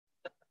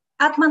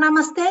Atma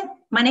Namaste.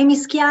 My name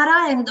is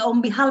Chiara, and on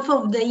behalf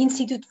of the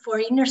Institute for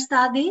Inner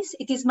Studies,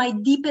 it is my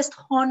deepest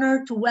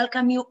honor to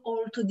welcome you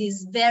all to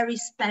this very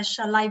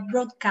special live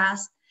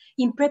broadcast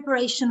in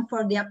preparation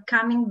for the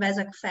upcoming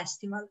Wesak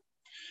Festival.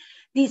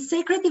 This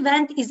sacred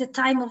event is a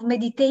time of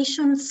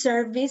meditation,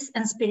 service,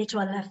 and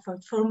spiritual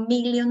effort for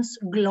millions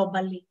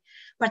globally.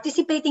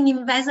 Participating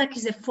in Wesak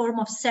is a form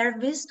of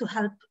service to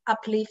help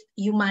uplift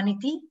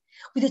humanity,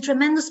 with the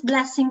tremendous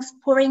blessings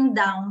pouring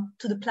down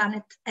to the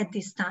planet at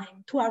this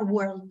time, to our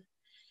world.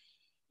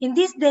 In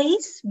these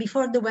days,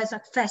 before the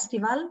Wesak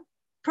Festival,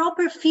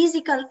 proper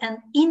physical and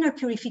inner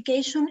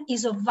purification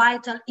is of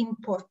vital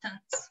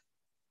importance.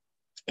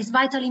 It's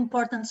vital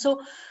importance.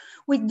 So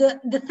with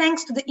the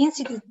thanks to the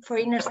Institute for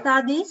Inner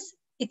Studies,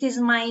 it is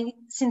my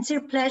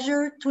sincere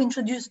pleasure to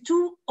introduce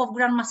two of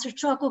Grandmaster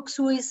Choco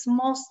Ksui's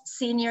most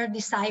senior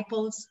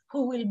disciples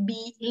who will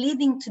be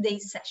leading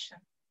today's session.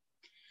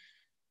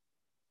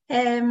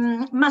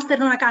 Master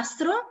Nona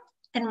Castro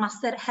and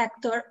Master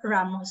Hector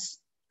Ramos.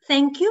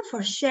 Thank you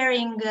for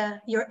sharing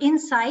your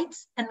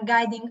insights and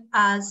guiding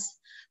us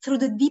through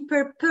the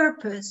deeper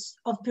purpose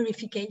of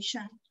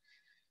purification.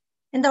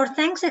 And our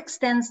thanks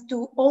extends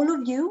to all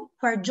of you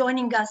who are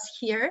joining us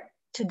here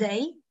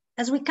today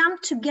as we come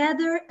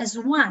together as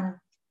one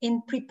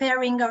in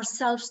preparing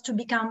ourselves to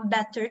become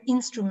better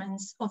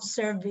instruments of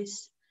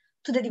service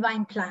to the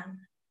divine plan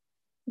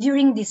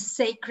during this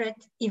sacred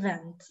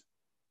event.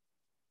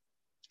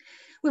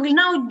 We will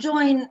now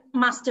join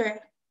Master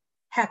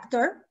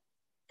Hector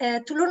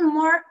to learn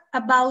more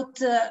about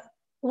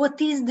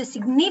what is the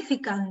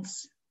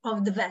significance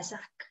of the Wesak.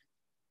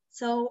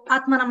 So,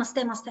 Atma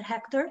Namaste, Master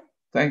Hector.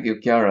 Thank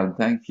you, Chiara.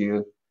 Thank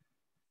you,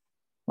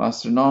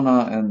 Master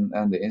Nona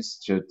and the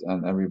Institute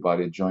and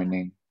everybody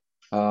joining.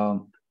 I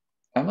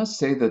must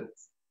say that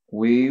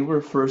we were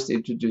first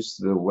introduced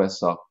to the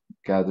Wesak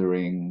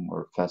gathering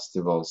or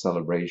festival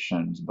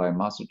celebrations by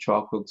Master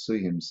Choco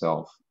Ksui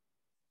himself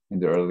in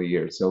the early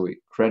years. So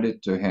we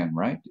credit to him,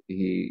 right?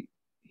 He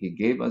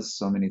gave us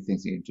so many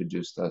things. He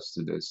introduced us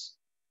to this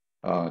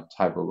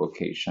type of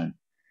occasion.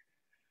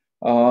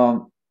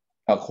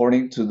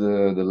 According to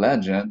the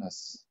legend,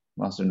 as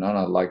Master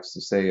Nona likes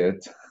to say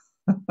it,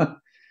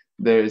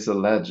 there is a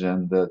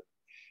legend that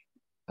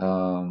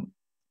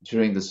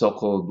during the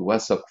so-called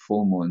Wesak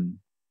full moon,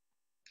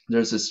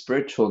 there's a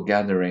spiritual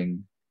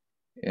gathering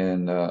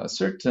in a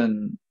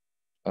certain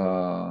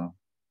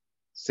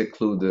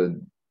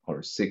secluded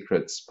or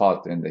secret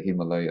spot in the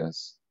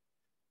Himalayas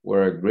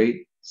where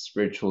great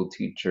spiritual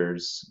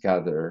teachers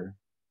gather,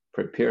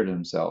 prepare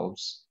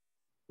themselves,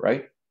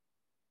 right?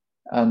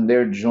 And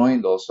they're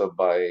joined also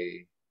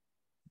by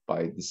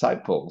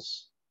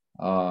disciples.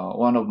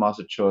 One of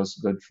Master Cho's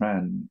good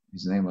friend,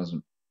 his name was,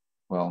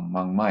 well,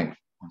 Mang Mike,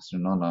 Master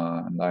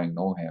Nona and I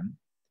know him,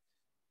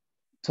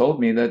 told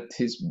me that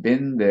he's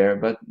been there,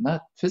 but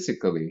not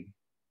physically.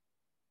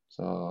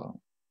 So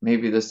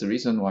maybe that's the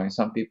reason why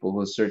some people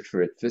who search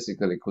for it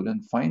physically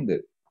couldn't find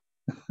it.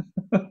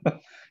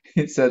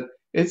 He said,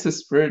 it's a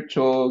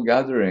spiritual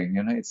gathering,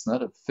 you know, it's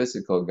not a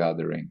physical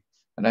gathering.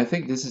 And I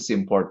think this is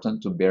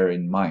important to bear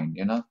in mind,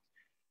 you know.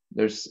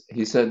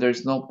 He said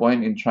there's no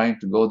point in trying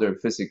to go there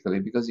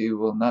physically because you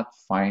will not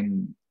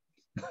find.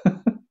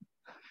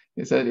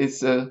 He said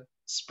it's a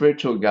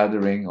spiritual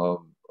gathering of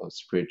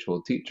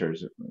spiritual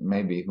teachers,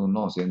 maybe, who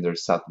knows, in their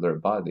subtler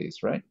bodies,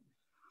 right?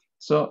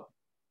 So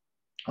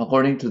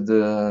according to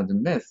the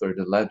myth or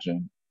the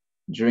legend,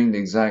 during the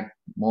exact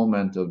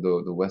moment of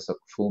the Wesak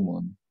full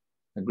moon,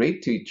 a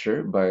great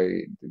teacher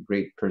by the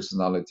great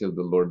personality of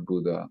the Lord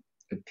Buddha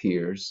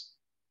appears,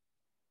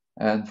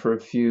 and for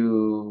a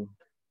few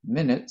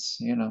minutes,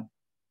 you know,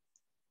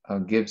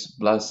 gives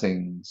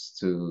blessings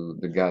to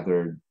the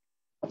gathered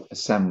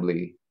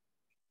assembly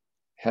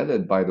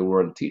headed by the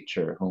world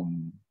teacher,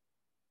 whom,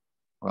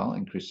 well,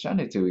 in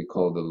Christianity we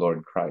call the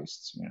Lord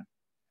Christ, you know.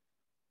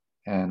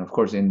 And of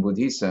course in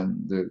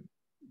Buddhism,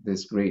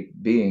 this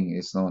great being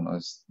is known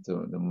as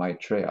the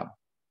Maitreya.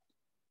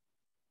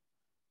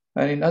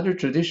 And in other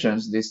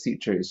traditions, this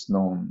teacher is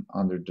known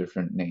under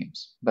different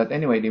names. But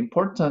anyway, the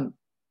important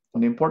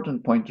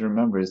point to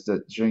remember is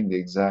that during the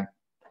exact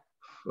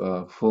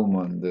full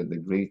moon, the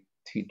great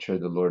teacher,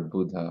 the Lord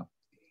Buddha,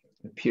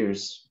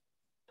 appears,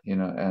 you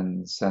know,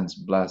 and sends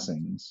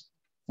blessings.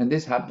 And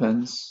this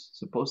happens,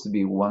 supposed to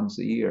be once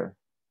a year.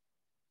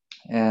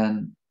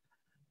 And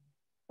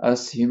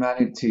as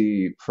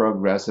humanity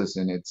progresses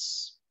in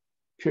its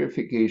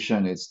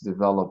purification, its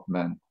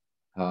development,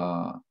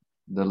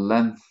 the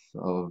length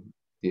of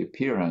the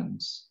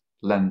appearance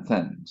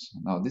lengthens.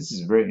 Now, this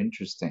is very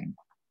interesting.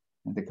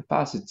 And the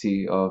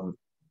capacity of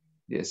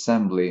the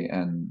assembly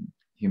and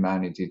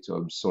humanity to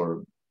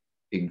absorb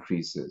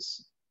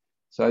increases.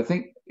 So I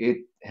think it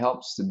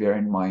helps to bear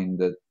in mind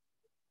that,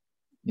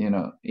 you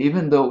know,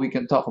 even though we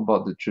can talk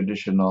about the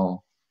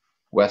traditional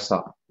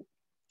Wesak,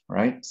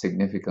 right,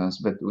 significance,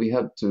 but we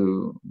have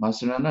to,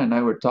 Master Nana and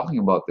I were talking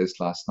about this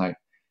last night,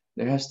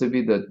 there has to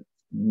be that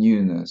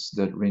newness,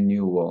 that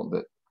renewal,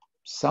 that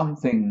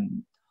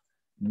something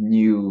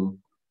new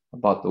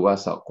about the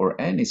Wesak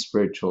or any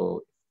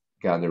spiritual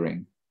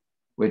gathering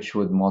which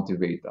would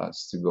motivate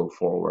us to go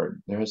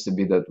forward. There has to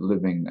be that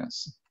livingness.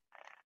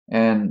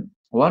 And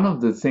one of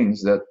the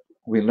things that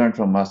we learned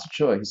from Master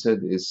Choa, he said,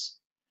 is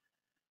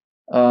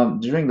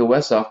during the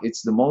Wesak,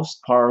 it's the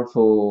most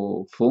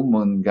powerful full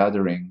moon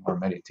gathering or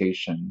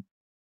meditation.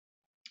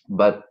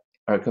 But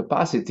our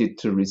capacity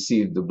to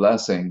receive the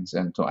blessings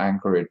and to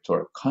anchor it to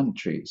our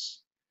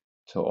countries,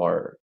 to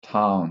our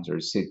towns or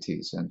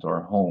cities, and to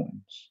our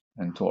homes,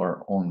 and to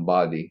our own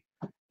body,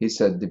 he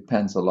said,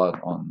 depends a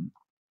lot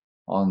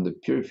on the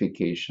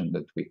purification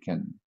that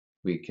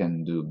we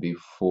can do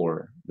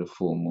before the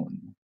full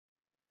moon.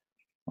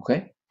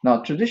 Okay?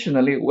 Now,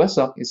 traditionally,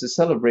 Wesak is a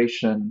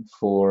celebration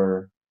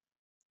for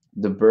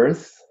the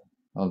birth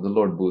of the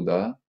Lord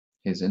Buddha,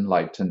 his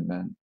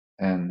enlightenment,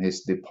 and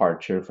his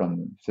departure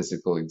from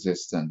physical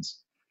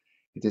existence.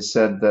 It is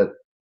said that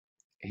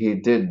he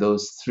did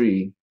those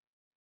three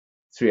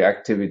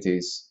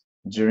activities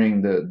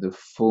during the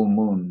full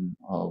moon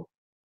of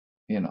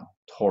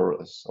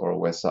Taurus or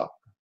Wesak,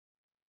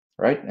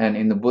 right? And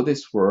in the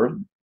Buddhist world,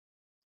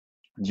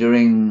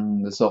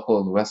 during the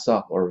so-called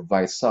Wesak or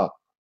Vaisak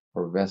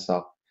or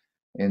Vesak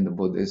in the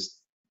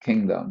Buddhist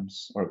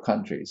kingdoms or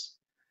countries,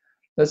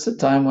 that's the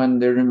time when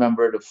they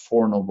remember the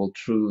Four Noble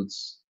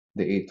Truths,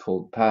 the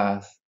Eightfold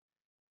Path.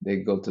 They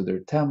go to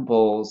their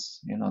temples,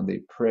 they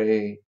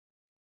pray.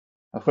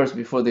 Of course,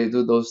 before they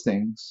do those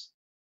things,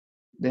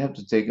 they have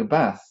to take a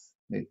bath.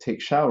 They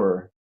take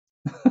shower.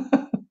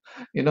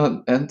 You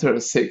don't enter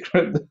a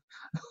sacred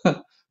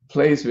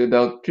place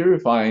without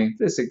purifying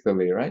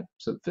physically, right?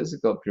 So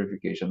physical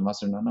purification.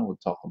 Master Nona will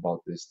talk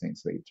about these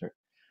things later.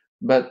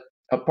 But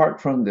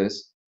apart from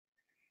this,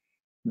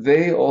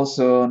 they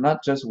also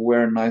not just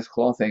wear nice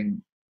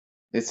clothing,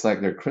 it's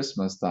like their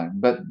Christmas time,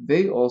 but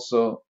they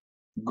also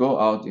go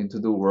out into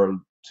the world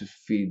to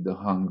feed the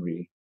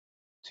hungry,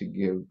 to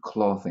give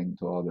clothing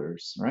to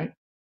others, right?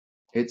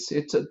 It's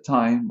a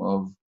time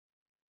of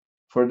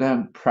for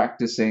them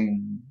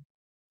practicing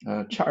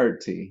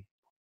charity,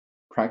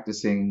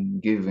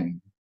 practicing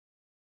giving.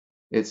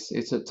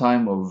 It's a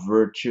time of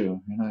virtue.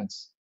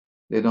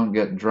 They don't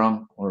get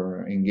drunk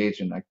or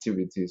engage in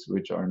activities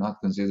which are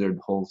not considered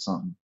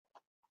wholesome,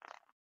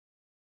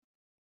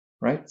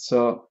 right?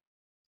 So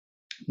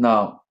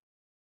now,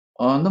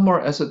 on the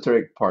more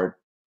esoteric part,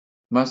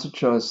 Master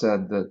Choa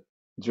said that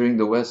during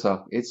the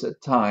Wesak, it's a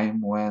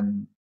time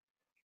when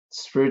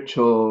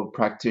spiritual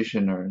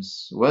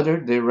practitioners, whether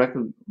they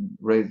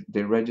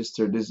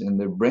register this in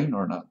their brain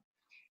or not,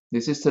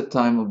 this is the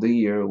time of the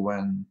year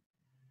when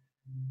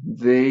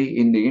they,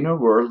 in the inner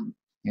world,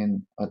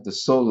 at the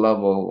soul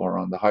level or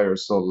on the higher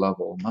soul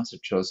level, Master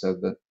Choa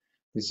said that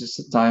this is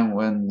the time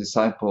when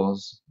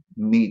disciples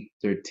meet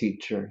their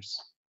teachers,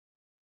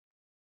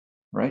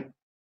 right?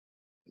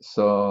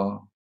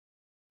 So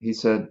he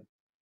said,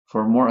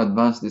 for more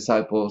advanced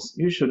disciples,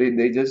 usually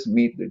they just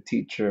meet their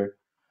teacher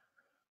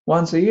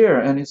once a year,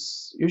 and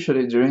it's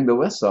usually during the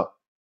Wesak,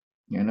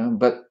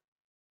 But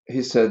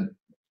he said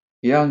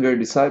younger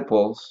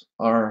disciples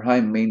are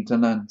high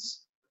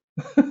maintenance.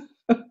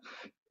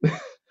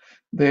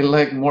 They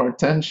like more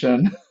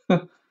attention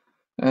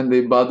and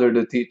they bother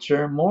the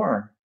teacher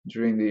more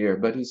during the year.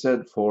 But he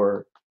said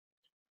for,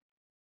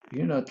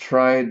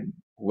 tried,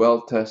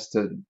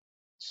 well-tested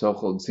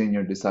so-called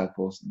senior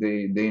disciples,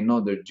 they know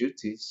their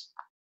duties.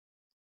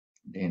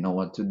 They know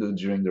what to do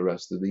during the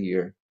rest of the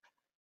year.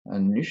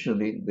 And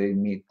usually they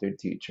meet their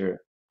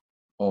teacher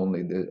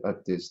only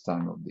at this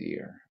time of the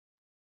year.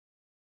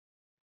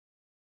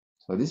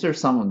 So these are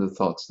some of the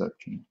thoughts that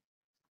came.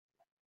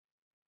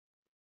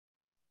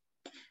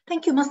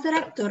 Thank you, Master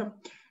Hector.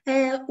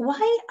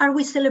 Why are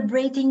we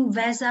celebrating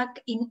Vesak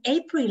in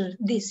April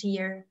this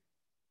year?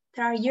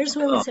 There are years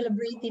where we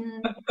celebrate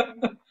in...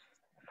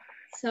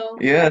 So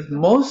yes,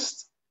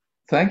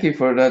 thank you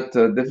for that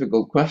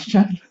difficult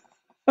question.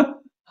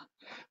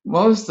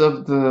 Most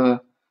of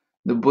the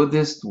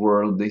Buddhist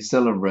world, they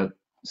celebrate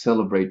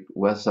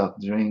Wesak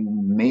during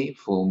May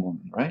full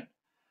moon, right?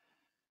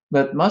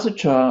 But Master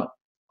Cha,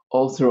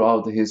 all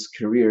throughout his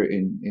career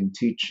in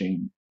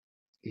teaching,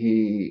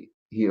 he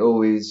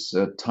always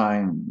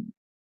timed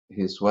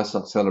his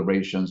Wesak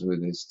celebrations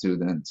with his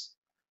students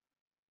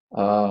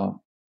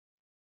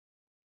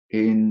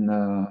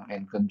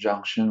in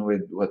conjunction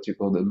with what you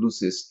call the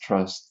Lucis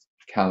Trust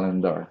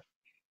calendar.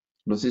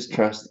 Lucis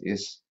Trust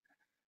is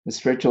a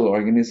spiritual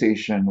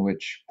organization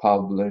which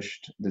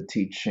published the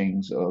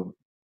teachings of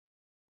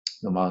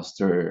the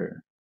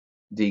Master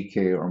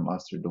DK or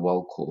Master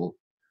Dwalkul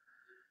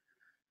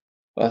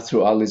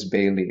through Alice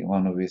Bailey,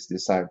 one of his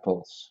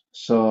disciples.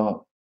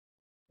 So,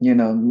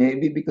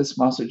 maybe because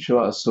Master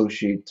Choa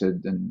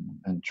associated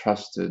and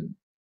trusted,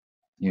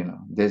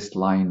 this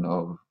line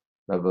of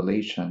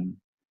revelation,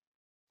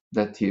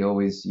 that he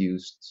always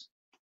used,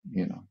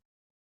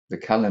 the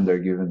calendar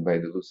given by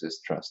the Lucis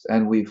Trust,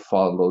 and we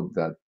followed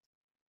that.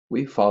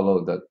 We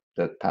followed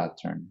that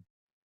pattern.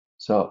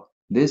 So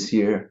this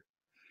year,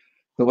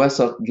 the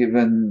Wesak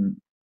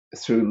given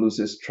through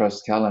Lucis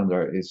Trust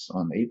calendar is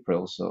on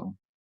April, so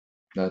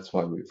that's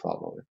why we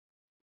follow it.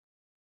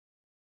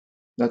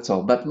 That's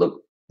all. But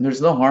look,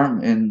 there's no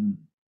harm in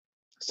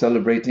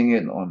celebrating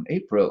it on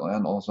April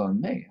and also in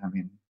May. I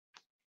mean,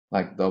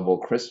 like double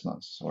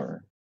Christmas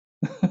or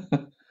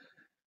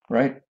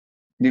right?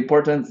 The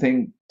important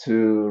thing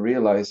to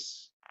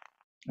realize,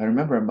 I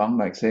remember Mang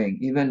like saying,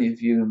 even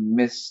if you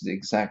miss the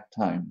exact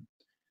time,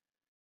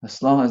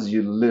 as long as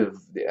you live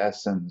the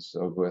essence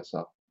of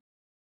Wesak,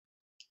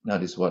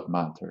 that is what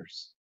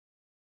matters.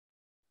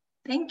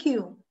 Thank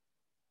you.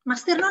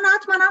 Master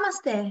Nonatma,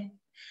 namaste.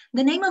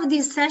 The name of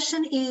this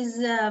session is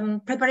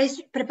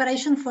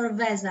preparation for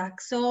Wesak.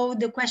 So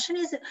the question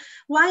is,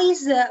 why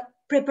is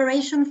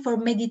preparation for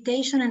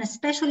meditation and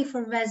especially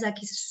for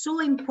Wesak is so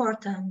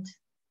important?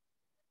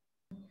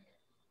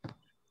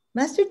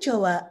 Master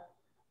Choa,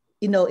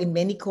 in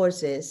many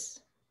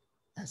courses,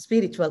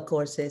 spiritual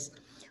courses,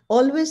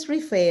 always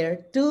refer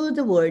to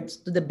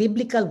the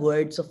biblical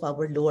words of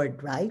our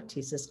Lord, right?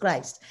 Jesus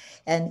Christ.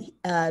 And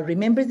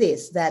remember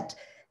this, that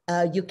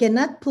you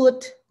cannot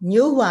put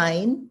new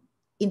wine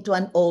into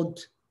an old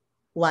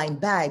wine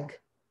bag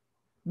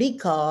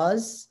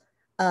because,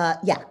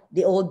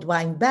 the old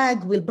wine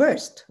bag will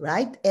burst,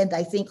 right? And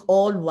I think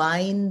all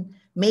wine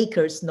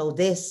makers know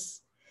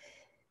this.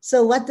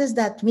 So what does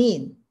that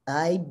mean?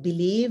 I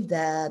believe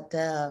that,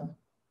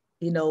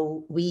 we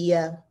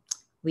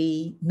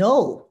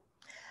know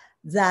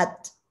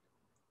that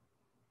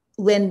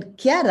when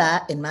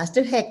Chiara and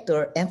Master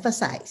Hector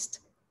emphasized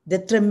the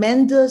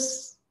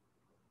tremendous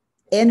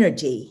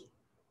energy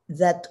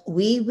that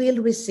we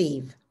will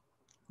receive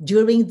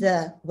during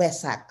the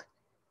Wesak,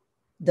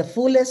 the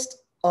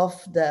fullest of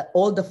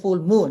all the full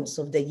moons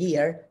of the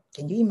year,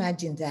 can you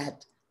imagine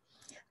that?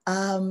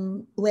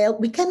 Well,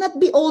 we cannot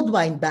be old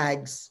wine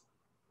bags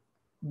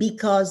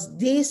because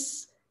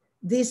these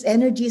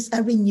energies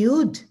are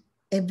renewed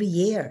every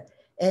year.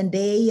 And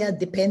they,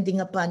 depending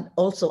upon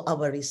also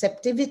our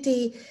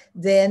receptivity,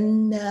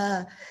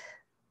 then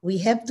we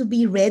have to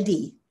be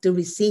ready to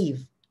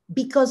receive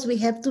because we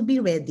have to be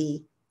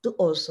ready to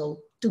also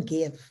to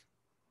give.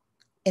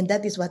 And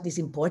that is what is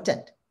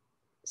important.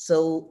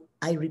 So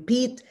I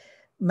repeat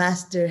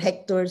Master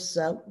Hector's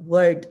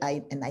word,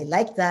 and I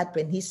like that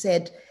when he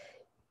said,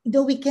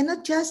 we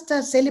cannot just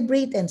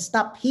celebrate and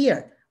stop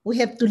here. We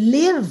have to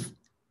live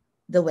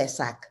the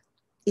Wesak.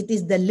 It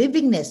is the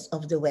livingness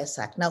of the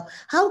Wesak. Now,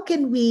 how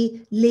can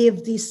we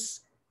live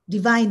these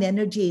divine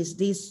energies,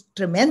 these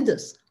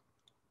tremendous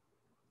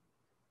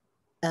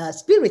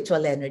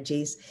spiritual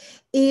energies,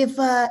 if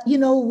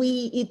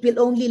it will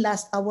only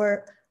last,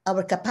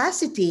 our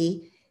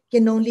capacity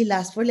can only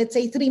last for, let's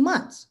say, 3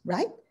 months,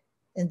 right?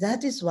 And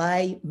that is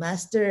why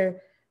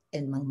Master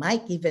and Mang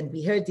Mike, even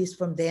we heard this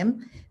from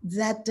them,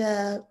 that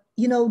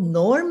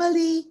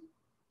normally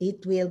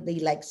it will be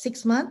like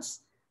 6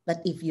 months.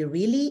 But if you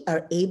really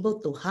are able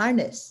to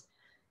harness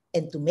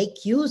and to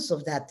make use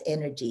of that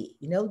energy,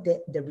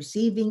 the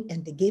receiving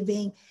and the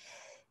giving,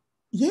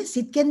 yes,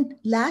 it can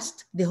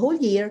last the whole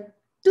year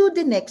to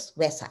the next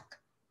Wesak.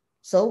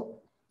 So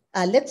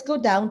let's go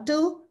down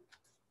to,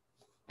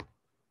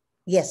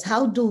 yes,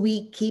 how do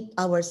we keep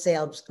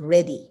ourselves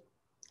ready?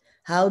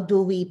 How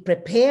do we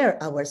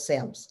prepare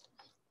ourselves?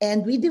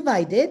 And we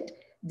divided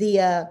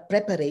the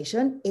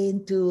preparation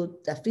into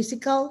the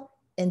physical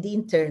and the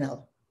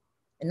internal.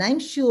 And I'm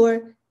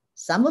sure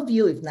some of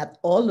you, if not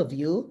all of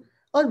you,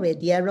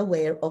 already are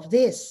aware of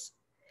this.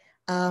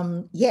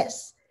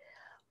 Yes,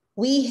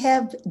 we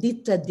have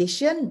the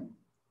tradition,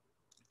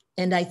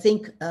 and I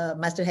think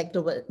Master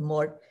Hector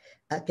more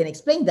can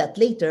explain that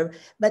later,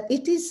 but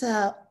it is,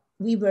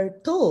 we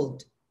were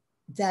told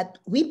that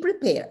we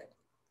prepare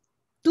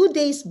 2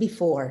 days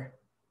before,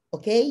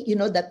 okay?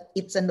 That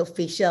it's an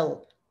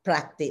official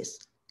practice.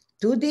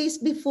 2 days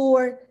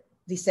before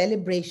the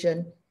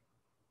celebration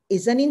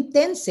is an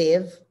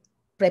intensive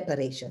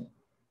preparation.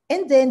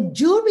 And then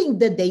during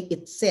the day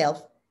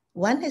itself,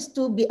 one has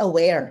to be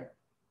aware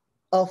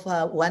of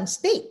one's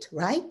state,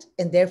 right?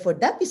 And therefore,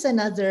 that is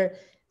another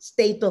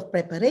state of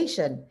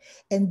preparation.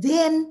 And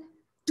then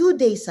 2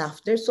 days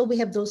after, so we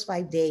have those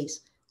 5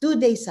 days, 2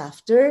 days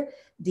after,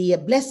 the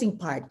blessing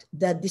part,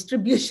 the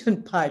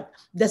distribution part,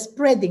 the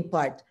spreading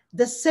part,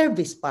 the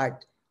service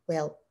part.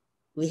 Well,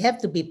 we have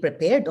to be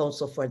prepared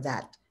also for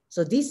that.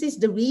 So this is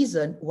the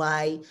reason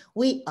why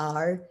we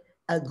are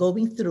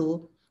going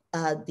through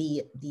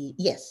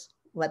yes,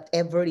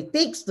 whatever it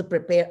takes to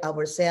prepare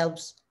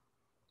ourselves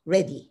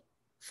ready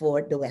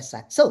for the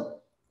Wesak.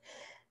 So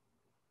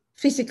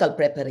physical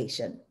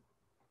preparation,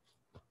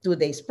 2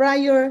 days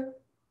prior,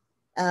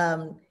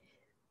 2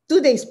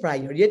 days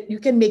prior, you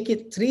can make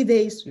it 3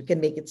 days, you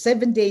can make it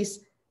 7 days,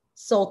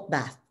 salt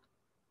bath.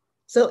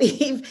 So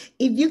if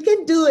you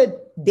can do a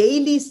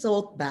daily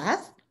salt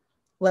bath,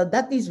 well,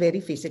 that is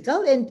very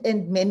physical, and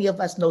many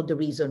of us know the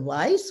reason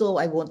why, so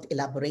I won't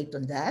elaborate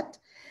on that.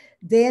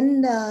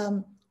 Then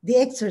the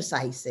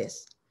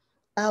exercises.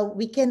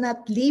 We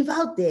cannot leave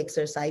out the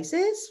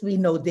exercises. We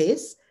know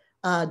this.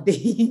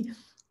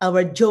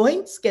 Our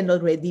joints can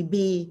already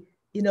be,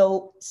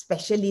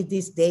 especially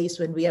these days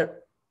when we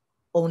are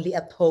only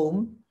at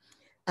home.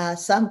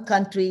 Some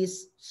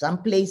countries,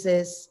 some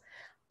places,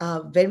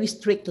 very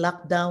strict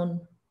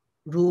lockdown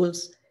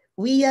rules.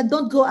 we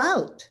don't go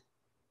out.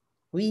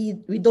 We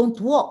don't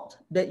walk,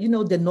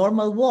 the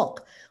normal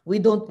walk. We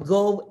don't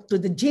go to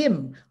the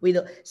gym.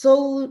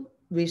 So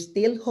we're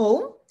still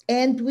home,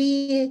 and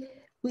we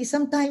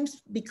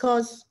sometimes,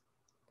 because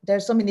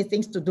there's so many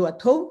things to do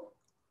at home,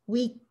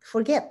 we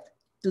forget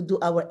to do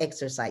our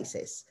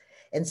exercises.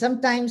 And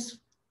sometimes,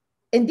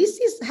 and this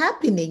is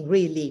happening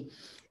really,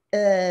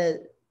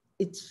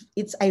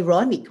 it's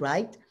ironic,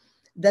 right?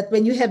 That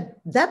when you have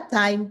that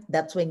time,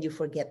 that's when you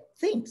forget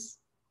things.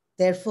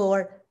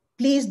 Therefore,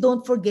 please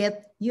don't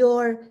forget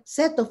your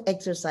set of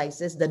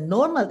exercises, the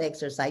normal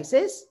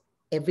exercises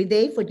every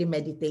day for the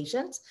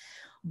meditations,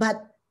 but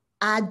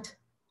add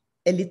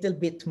a little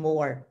bit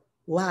more.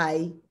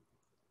 Why?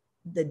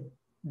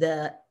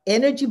 The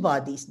energy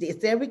bodies, the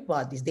etheric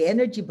bodies, the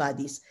energy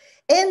bodies,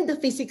 and the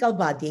physical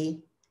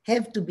body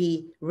have to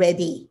be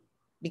ready,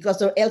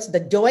 because or else the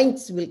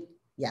joints will,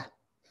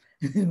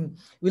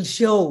 will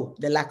show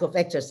the lack of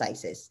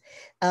exercises.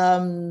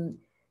 Then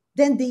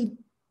the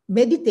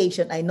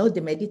meditation, I know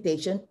the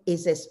meditation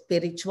is a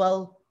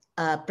spiritual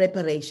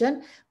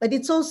preparation, but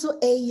it's also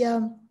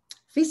a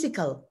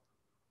physical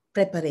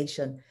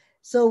preparation.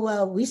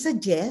 So we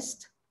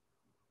suggest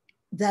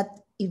that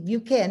if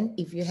you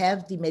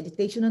have the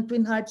Meditation on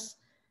Twin Hearts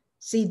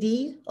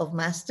CD of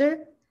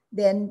Master,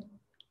 then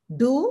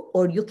do,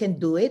 or you can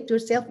do it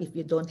yourself if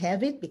you don't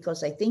have it,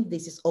 because I think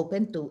this is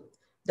open to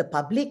the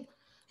public.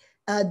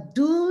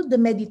 Do the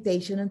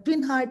Meditation on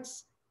Twin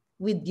Hearts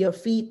with your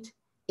feet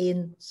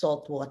in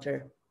salt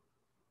water.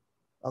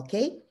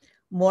 Okay?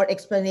 More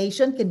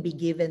explanation can be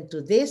given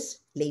to this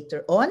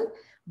later on,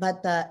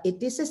 but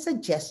it is a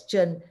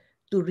suggestion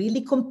to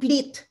really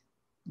complete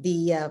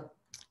the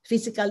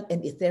physical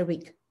and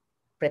etheric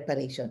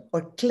preparation,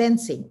 or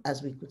cleansing,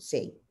 as we could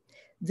say.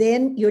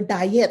 Then your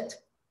diet,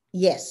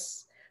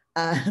 yes.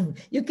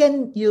 You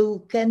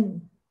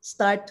can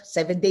start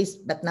 7 days,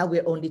 but now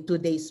we're only 2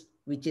 days,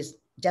 which is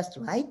just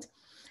right.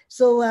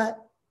 So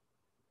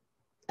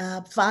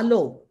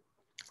follow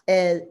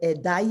a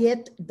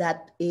diet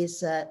that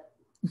is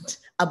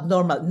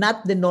abnormal,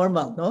 not the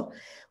normal, no?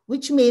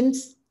 Which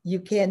means you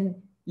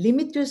can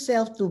limit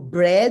yourself to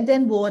bread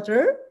and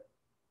water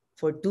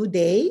for 2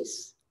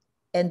 days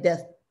and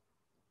the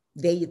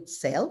day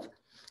itself,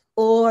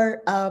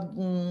 or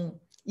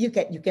you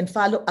can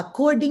follow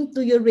according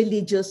to your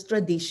religious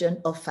tradition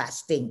of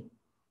fasting.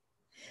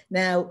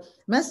 Now,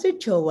 Master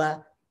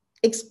Choa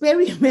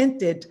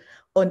experimented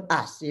on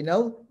us,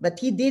 but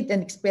he did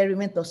an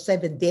experiment of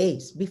 7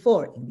 days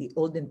before, in the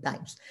olden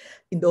times,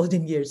 in the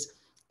olden years,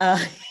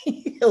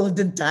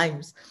 olden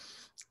times.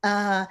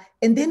 And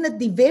then at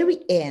the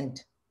very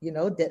end,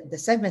 the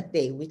 7th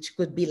day, which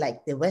could be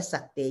like the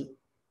Wesak day,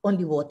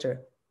 only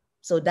water.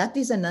 So that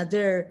is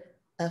another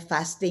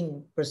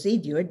fasting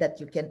procedure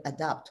that you can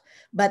adopt.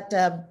 But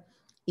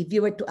if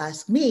you were to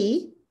ask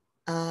me,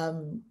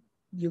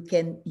 you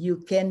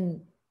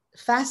can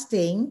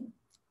fasting,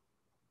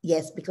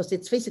 yes, because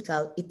it's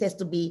physical, it has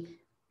to be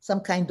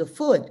some kind of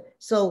food.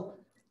 So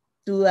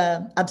to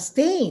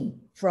abstain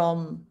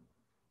from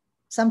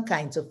some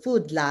kinds of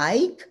food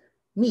like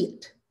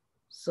meat.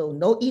 So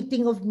no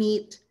eating of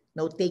meat,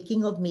 no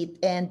taking of meat,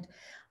 and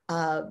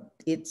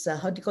it's,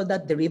 how do you call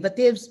that,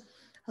 derivatives.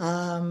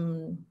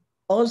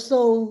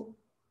 Also,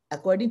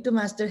 according to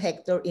Master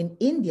Hector, in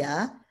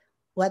India,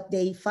 what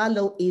they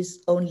follow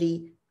is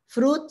only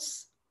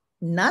fruits,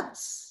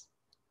 nuts,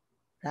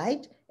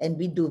 right? And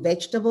we do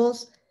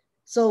vegetables.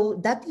 So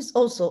that is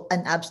also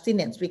an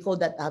abstinence. We call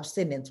that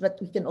abstinence, but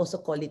we can also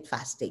call it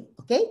fasting,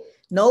 okay?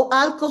 No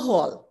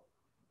alcohol,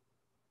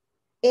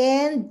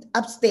 and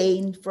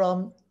abstain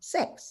from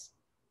sex.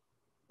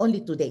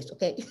 Only 2 days,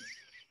 okay?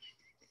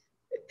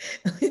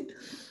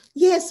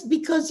 Yes,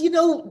 because,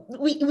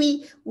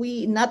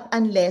 we not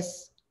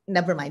unless,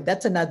 never mind,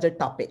 that's another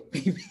topic.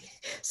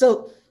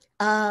 So,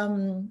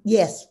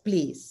 yes,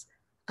 please.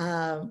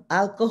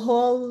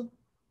 Alcohol,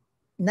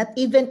 not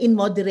even in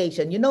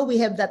moderation. We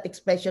have that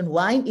expression,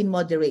 wine in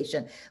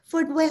moderation.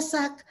 For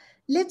Wesak,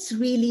 let's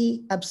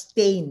really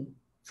abstain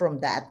from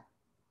that,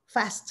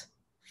 fast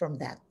from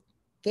that,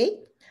 okay?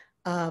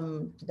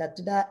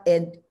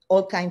 And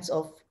all kinds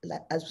of,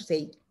 as we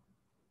say,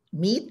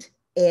 meat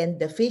and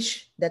the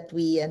fish that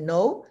we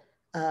know.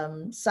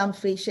 Some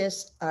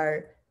fishes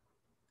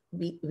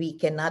we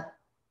cannot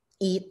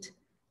eat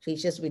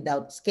fishes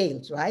without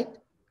scales, right?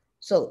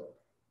 So,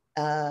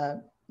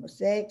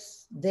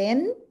 sex,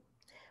 then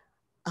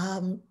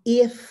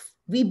if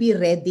we be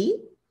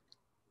ready,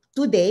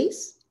 2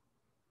 days,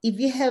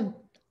 even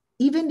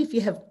if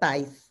you have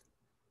tithe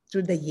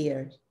through the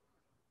year,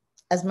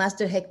 as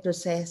Master Hector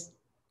says,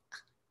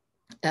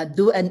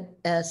 do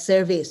a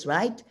service,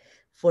 right?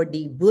 For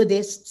the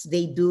Buddhists,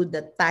 they do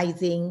the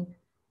tithing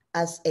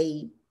as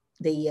the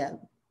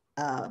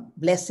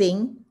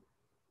blessing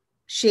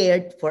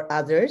shared for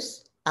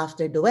others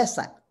after the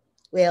Wesak.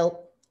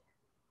 Well,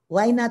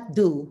 why not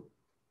do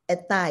a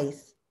tithe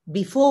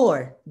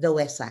before the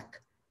Wesak?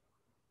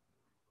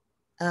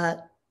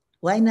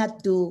 Why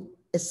not do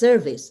a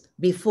service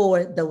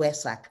before the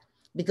Wesak?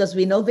 because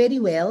we know very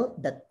well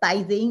that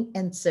tithing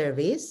and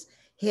service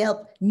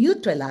help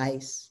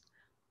neutralize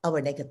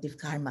our negative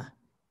karma.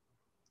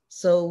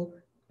 So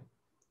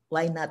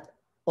why not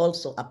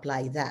also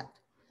apply that?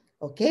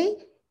 Okay.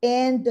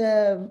 And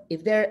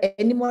if there are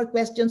any more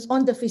questions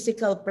on the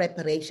physical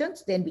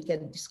preparations, then we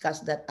can discuss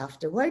that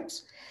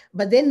afterwards.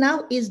 But then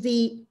now is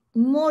the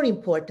more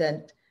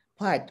important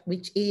part,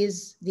 which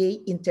is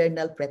the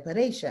internal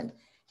preparation.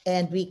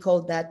 And we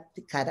call that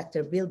the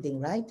character building,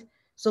 right?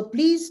 So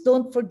please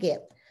don't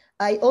forget.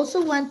 I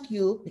also want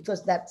you,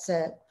 because that's,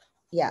 too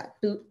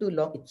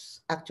long.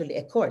 It's actually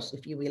a course,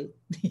 if you will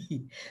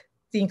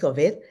think of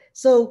it.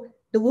 So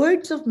the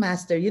words of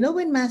Master, you know,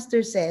 when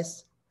Master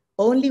says,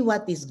 only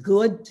what is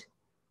good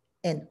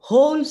and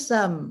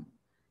wholesome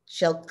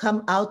shall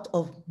come out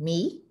of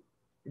me.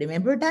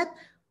 Remember that?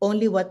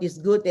 Only what is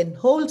good and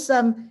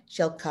wholesome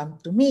shall come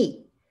to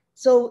me.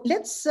 So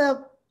let's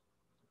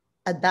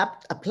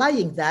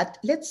applying that.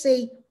 Let's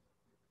say,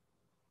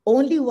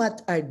 only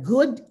what are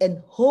good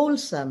and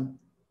wholesome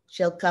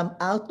shall come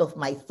out of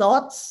my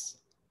thoughts,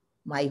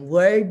 my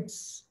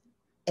words,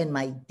 and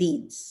my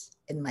deeds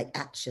and my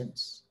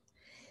actions.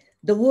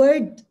 The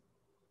word,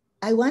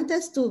 I want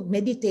us to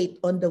meditate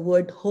on the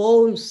word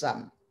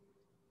wholesome.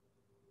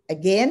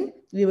 Again,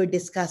 we were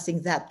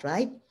discussing that,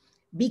 right?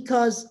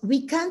 Because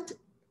we can't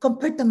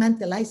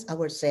compartmentalize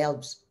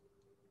ourselves.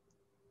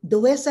 The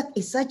Wesak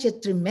is such a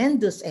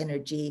tremendous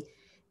energy,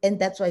 and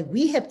that's why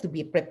we have to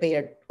be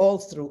prepared all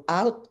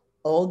throughout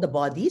all the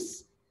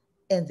bodies,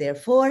 and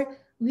therefore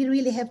we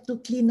really have to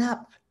clean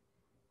up.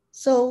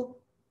 So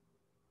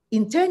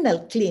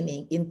internal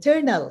cleaning,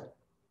 internal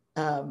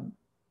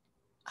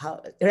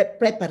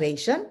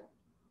preparation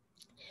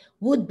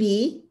would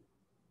be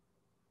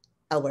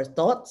our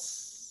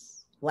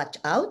thoughts, watch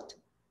out,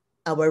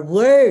 our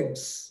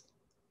words,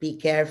 be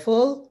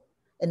careful,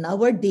 and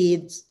our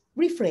deeds,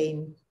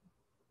 refrain.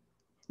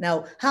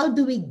 Now, how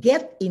do we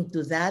get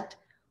into that?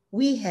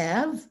 We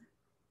have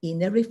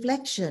inner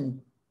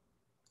reflection.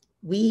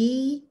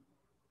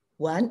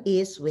 One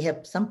is we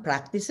have some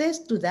practices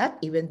to that,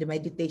 even the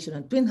meditation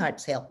on Twin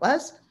Hearts help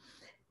us.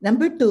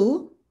 Number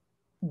two,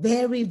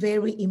 very,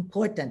 very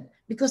important,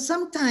 because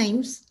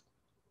sometimes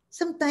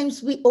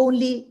we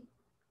only,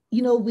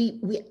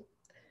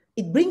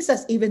 it brings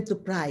us even to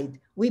pride.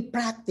 We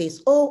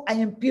practice, oh, I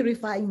am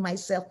purifying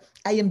myself.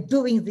 I am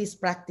doing these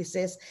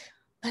practices,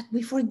 but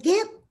we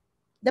forget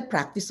the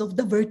practice of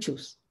the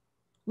virtues.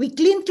 We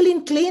clean.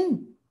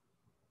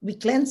 We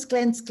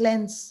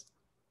cleanse.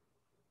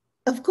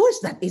 Of course,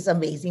 that is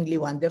amazingly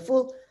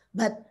wonderful,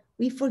 but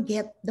we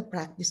forget the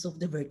practice of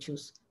the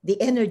virtues, the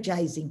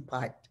energizing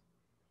part.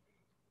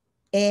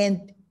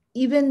 And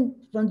even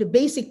from the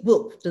basic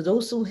book, to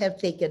those who have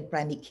taken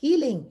pranic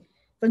healing,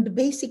 from the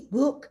basic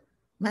book,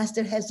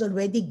 Master has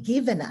already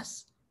given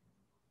us.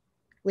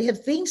 We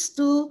have things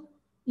to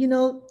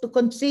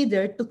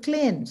consider, to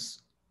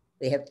cleanse.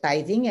 We have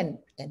tithing and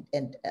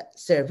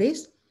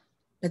service,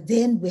 but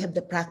then we have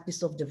the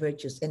practice of the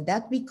virtues, and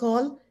that we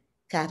call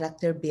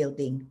character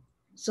building.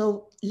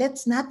 So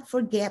let's not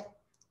forget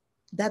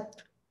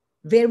that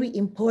very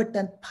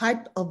important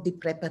part of the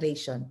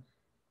preparation,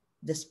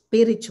 the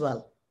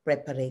spiritual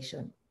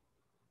preparation,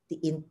 the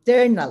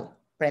internal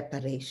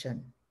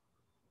preparation,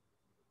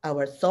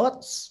 our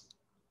thoughts,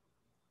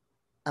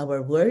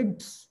 our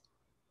words,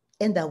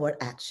 and our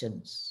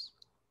actions.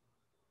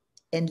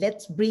 And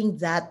let's bring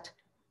that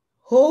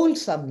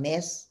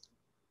wholesomeness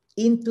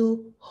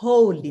into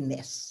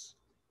holiness.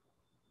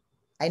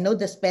 I know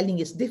the spelling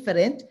is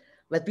different,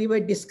 but we were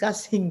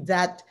discussing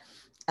that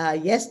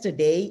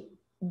yesterday,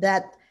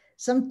 that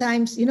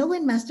sometimes,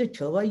 when Master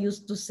Choa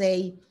used to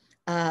say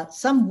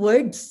some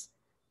words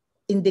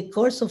in the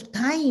course of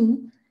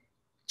time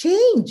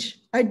change,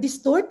 are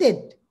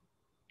distorted,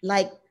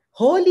 like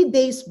holy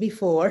days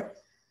before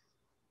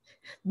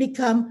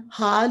become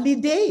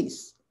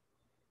holidays,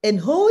 and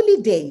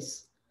holy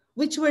days,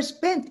 which were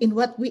spent in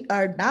what we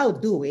are now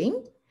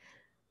doing,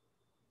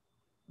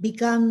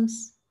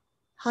 becomes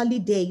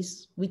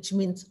holidays, which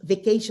means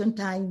vacation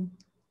time,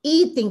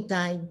 eating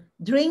time,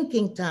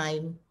 drinking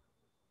time.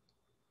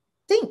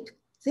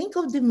 Think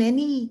of the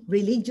many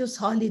religious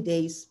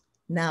holidays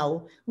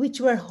now, which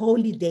were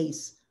holy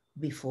days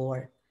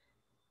before.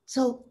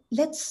 So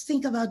let's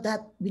think about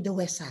that with the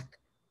Wesak.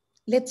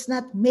 Let's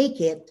not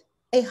make it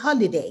a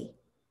holiday.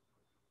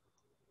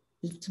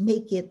 Let's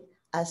make it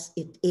as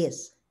it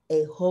is,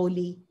 a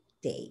holy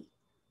day.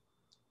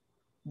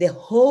 The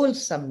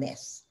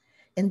wholesomeness.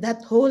 And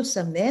that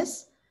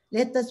wholesomeness,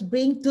 let us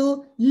bring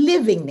to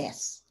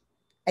livingness.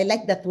 I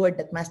like that word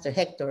that Master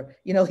Hector,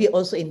 he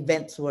also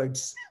invents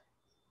words.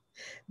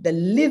 The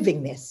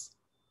livingness.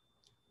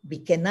 We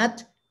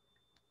cannot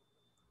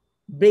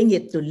bring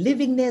it to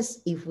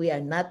livingness if we are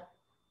not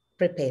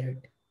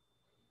prepared.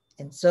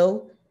 And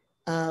so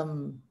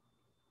the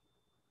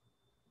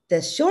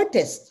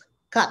shortest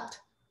cut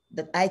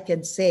that I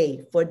can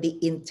say for the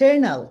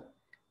internal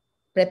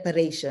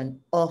preparation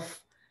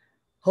of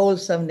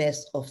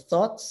wholesomeness of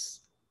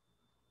thoughts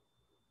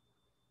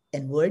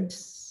and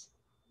words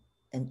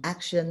and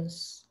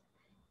actions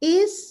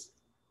is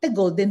the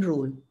golden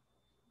rule.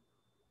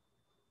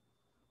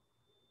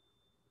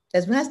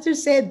 As Master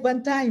said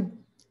one time,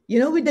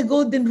 with the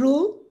golden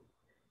rule,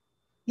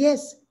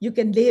 yes, you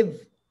can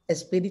live a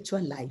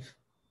spiritual life.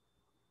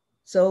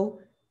 So,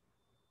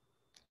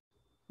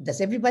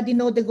 does everybody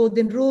know the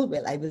golden rule?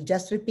 Well, I will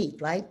just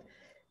repeat, right?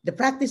 The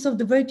practice of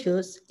the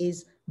virtues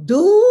is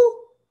do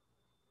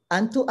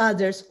unto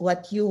others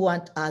what you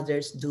want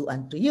others do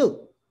unto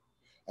you.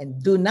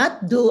 And do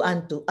not do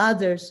unto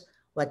others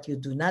what you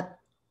do not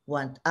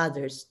want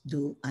others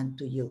do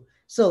unto you.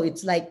 So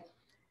it's like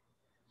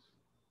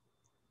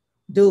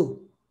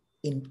do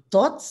in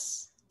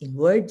thoughts, in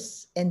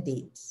words, and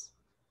deeds.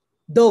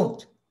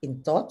 Don't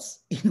in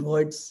thoughts, in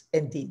words,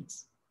 and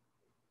deeds.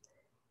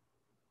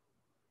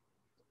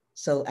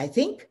 So I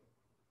think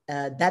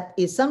that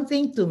is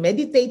something to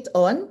meditate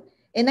on.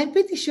 And I'm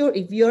pretty sure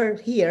if you're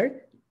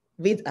here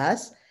with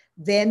us,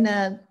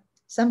 then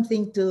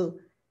something to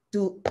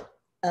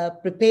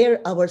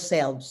prepare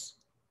ourselves.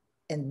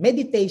 And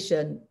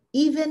meditation,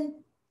 even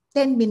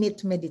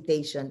 10-minute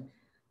meditation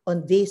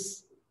on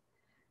this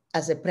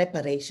as a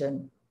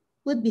preparation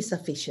would be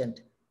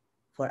sufficient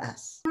for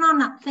us.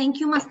 Nona, thank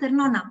you, Master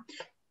Nona.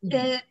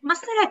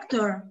 Master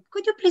Hector,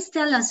 could you please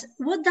tell us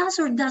what does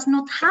or does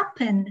not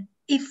happen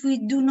if we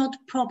do not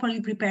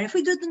properly prepare? If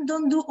we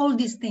don't do all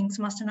these things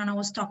Master Nona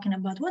was talking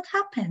about, what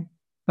happened?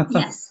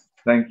 Yes.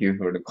 Thank you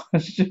for the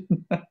question.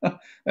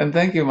 And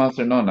thank you,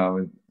 Master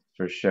Nona,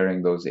 for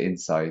sharing those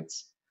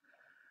insights.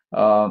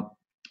 The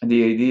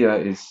idea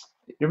is,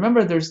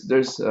 remember, there's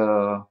this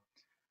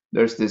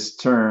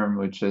term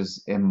which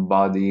is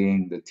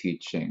embodying the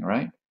teaching,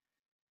 right?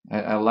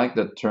 I like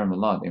that term a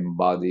lot,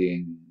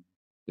 embodying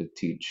the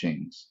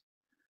teachings.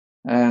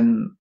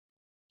 And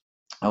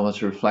I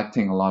was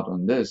reflecting a lot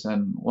on this,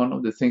 and one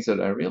of the things that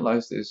I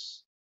realized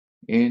is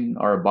in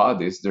our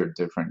bodies there are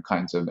different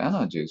kinds of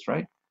energies,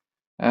 right?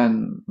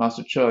 And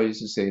Master Cho used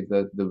to say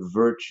that the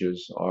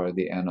virtues are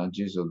the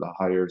energies of the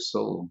higher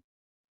soul.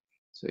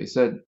 So he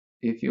said,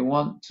 if you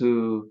want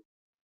to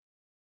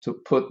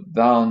put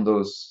down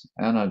those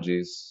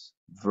energies,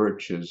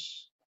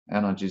 virtues,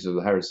 energies of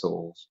the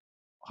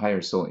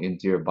higher soul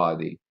into your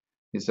body,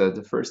 he said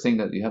the first thing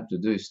that you have to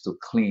do is to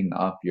clean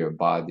up your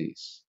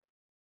bodies,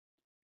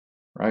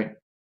 right?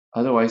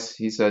 Otherwise,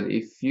 he said,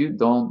 if you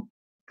don't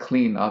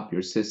clean up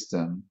your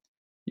system,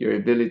 your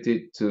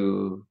ability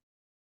to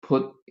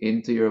put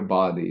into your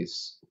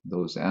bodies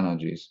those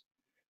energies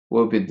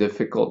will be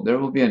difficult. There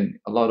will be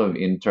a lot of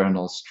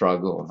internal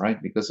struggle,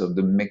 right? Because of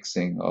the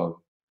mixing of,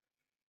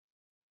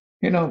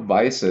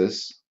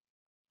 vices,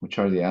 which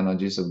are the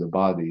energies of the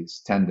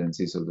bodies,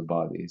 tendencies of the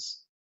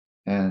bodies,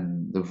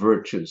 and the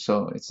virtues.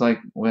 So it's like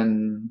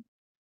when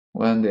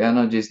the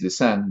energies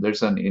descend,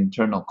 there's an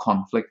internal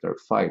conflict or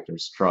fight or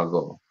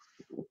struggle.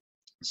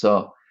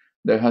 So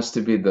there has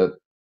to be the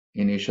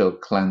initial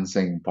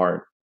cleansing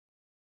part.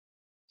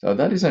 So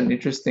that is an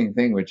interesting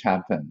thing which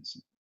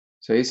happens.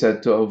 So he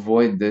said to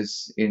avoid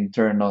this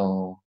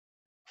internal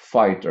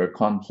fight or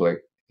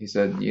conflict, he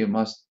said you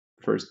must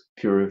first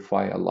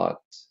purify a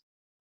lot.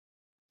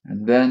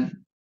 And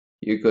then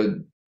you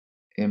could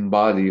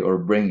embody or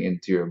bring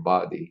into your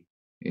body,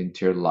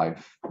 into your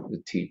life, the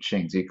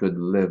teachings. You could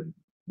live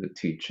the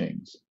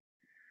teachings.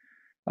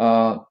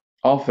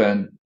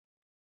 Often,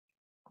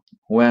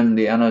 when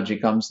the energy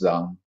comes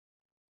down,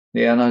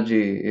 the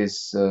energy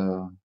is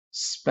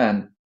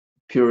spent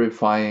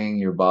purifying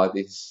your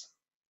bodies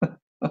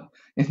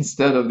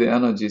instead of the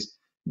energies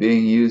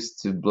being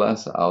used to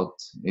bless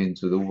out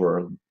into the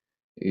world,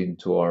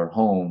 into our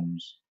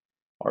homes,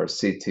 our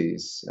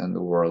cities, and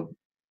the world.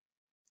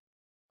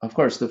 Of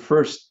course, the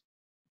first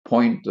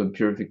point of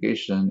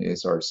purification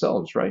is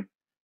ourselves, right?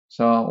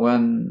 So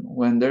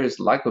when there is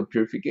lack of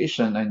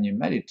purification and you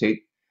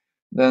meditate,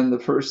 then the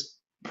first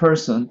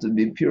person to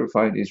be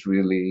purified is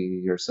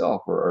really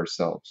yourself or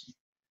ourselves.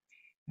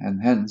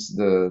 And hence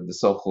the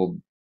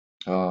so-called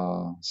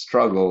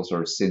struggles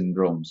or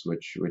syndromes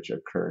which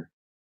occur,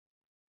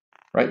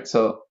 right?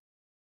 So,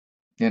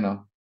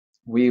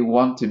 we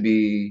want to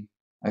be,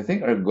 I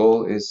think our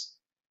goal is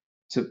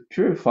to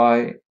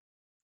purify.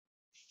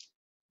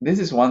 This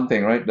is one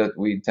thing, right, that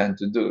we tend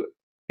to do.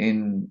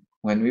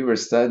 When we were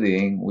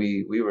studying,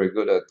 we were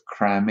good at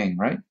cramming,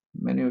 right?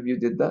 Many of you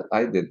did that.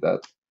 I did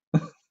that.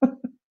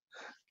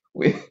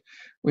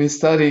 We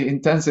study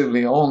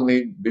intensively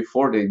only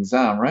before the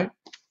exam, right?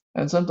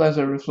 And sometimes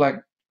I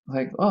reflect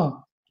like,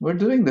 oh, we're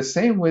doing the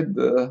same with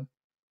the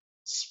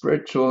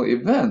spiritual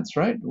events,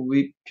 right?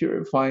 We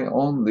purify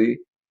only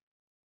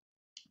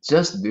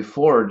just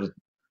before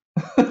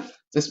the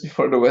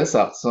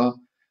Wesak. So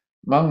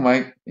Mang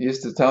Mike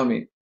used to tell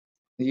me,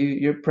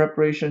 your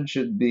preparation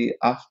should be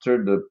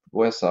after the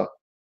Wesak.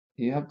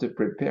 You have to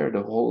prepare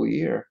the whole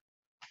year.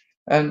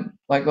 And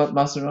like what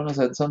Master Rona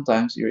said,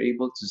 sometimes you're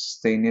able to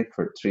sustain it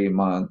for 3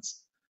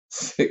 months,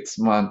 6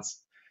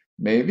 months,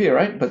 maybe,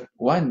 right? But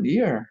 1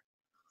 year.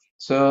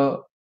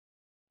 So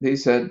they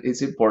said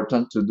it's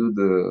important to do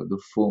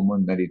the full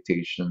moon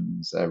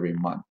meditations every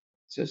month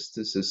just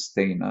to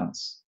sustain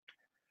us,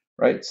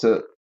 right?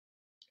 So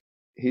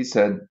he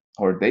said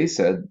or they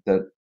said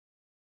that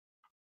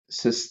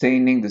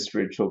sustaining the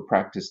spiritual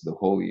practice the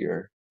whole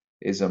year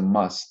is a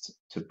must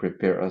to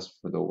prepare us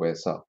for the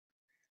Wesak.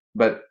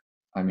 But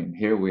I mean,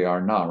 here we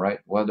are now, right?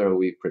 Whether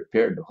we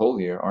prepared the whole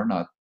year or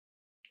not,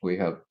 we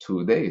have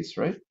 2 days,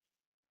 right?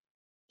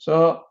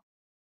 So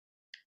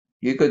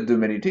you could do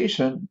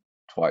meditation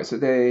twice a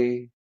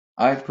day.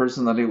 I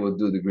personally would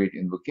do the great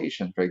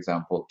invocation, for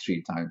example,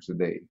 3 times a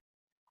day,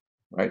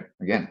 right?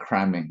 Again,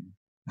 cramming.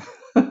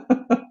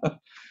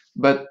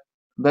 but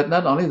but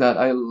not only that,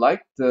 I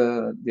like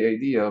the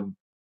idea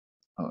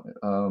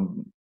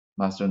of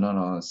Master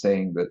Nona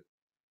saying that,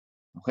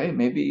 okay,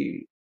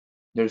 maybe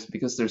there's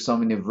so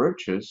many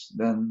virtues,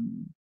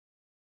 then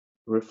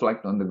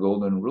reflect on the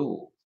golden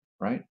rule,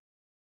 right?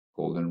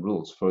 Golden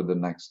rules for the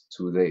next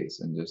 2 days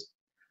and just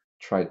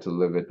try to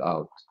live it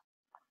out.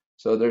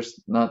 So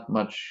there's not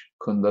much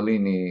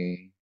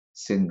Kundalini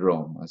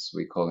syndrome, as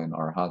we call in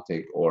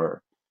Arhatic,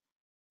 or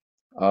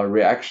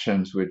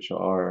reactions which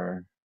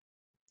are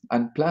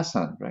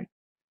unpleasant, right?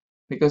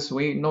 Because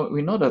we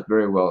know that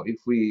very well. If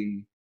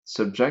we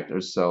subject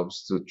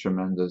ourselves to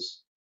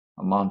tremendous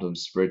amount of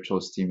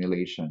spiritual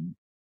stimulation,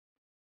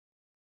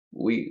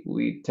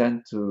 we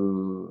tend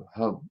to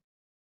have,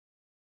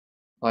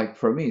 like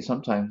for me,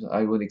 sometimes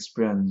I would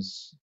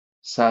experience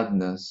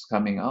sadness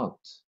coming out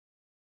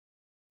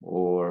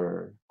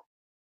or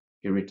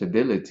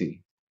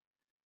irritability.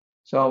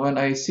 So when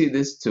I see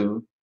this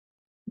too,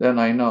 then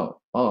I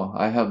know, oh,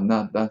 I have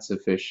not done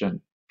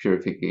sufficient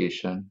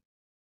purification.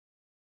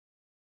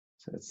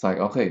 So it's like,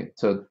 okay,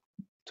 to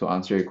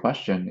answer your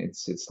question,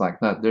 it's like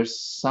that. There's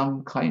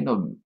some kind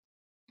of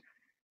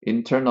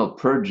internal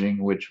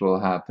purging which will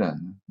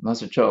happen.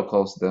 Master Cho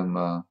calls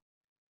them,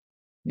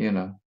 you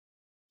know,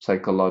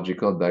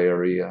 psychological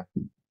diarrhea,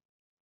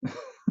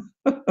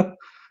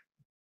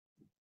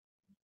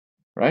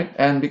 right?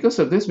 And because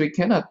of this, we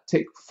cannot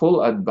take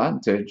full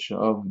advantage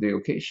of the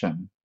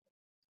occasion.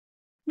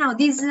 Now,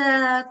 this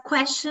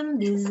question,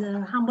 this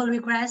humble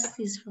request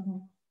is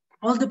from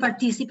all the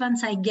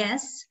participants, I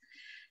guess.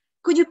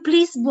 Could you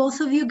please, both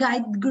of you,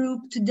 guide the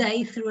group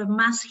today through a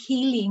mass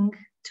healing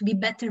to be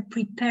better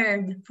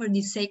prepared for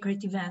this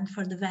sacred event,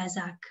 for the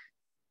Wesak?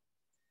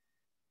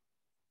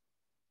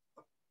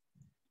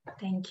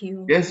 Thank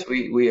you. Yes,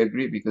 we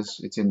agree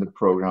because it's in the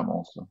program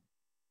also.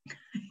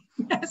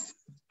 Yes.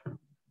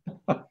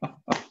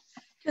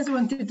 Just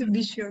wanted to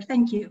be sure.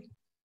 Thank you.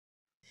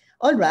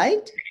 All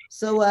right.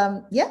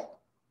 So, yeah,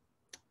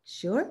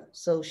 sure.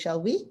 So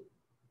shall we,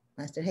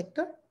 Master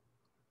Hector?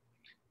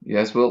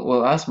 Yes,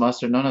 we'll ask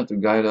Master Nona to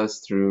guide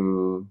us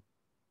through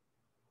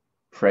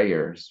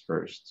prayers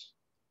first.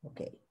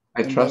 Okay.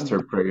 I trust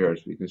her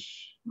prayers because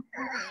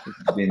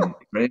she's been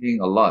praying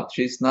a lot.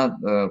 She's not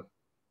a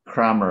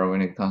crammer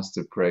when it comes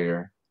to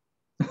prayer.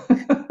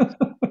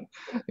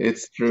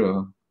 It's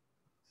true.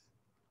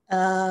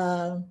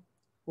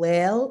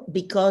 Well,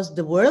 because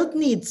the world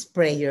needs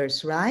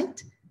prayers,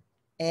 right?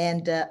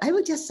 And I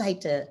will just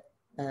cite,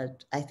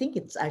 I think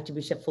it's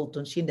Archbishop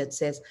Fulton Sheen that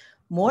says,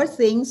 more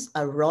things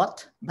are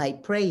wrought by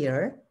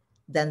prayer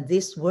than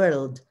this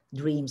world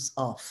dreams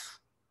of.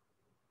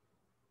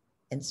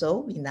 And so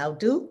we now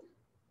do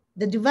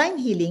the divine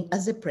healing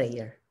as a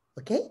prayer,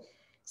 okay?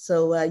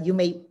 So you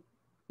may,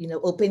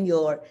 open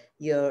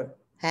your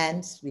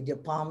hands with your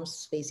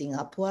palms facing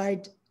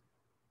upward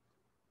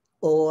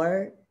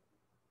or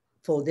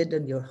folded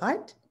on your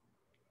heart.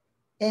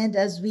 And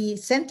as we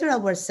center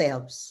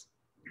ourselves,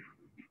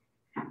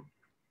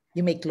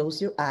 you may close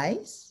your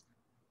eyes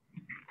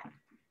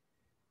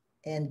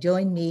and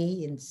join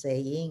me in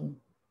saying,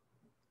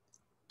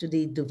 to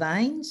the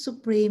divine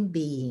supreme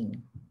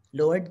being,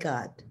 Lord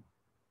God,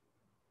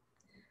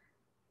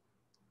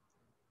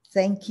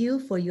 thank you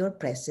for your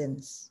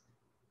presence.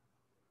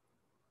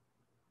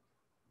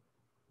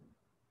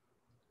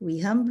 We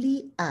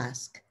humbly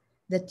ask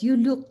that you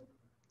look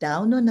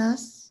down on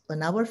us,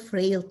 on our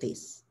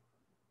frailties,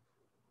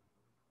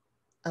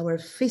 our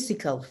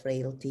physical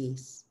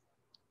frailties,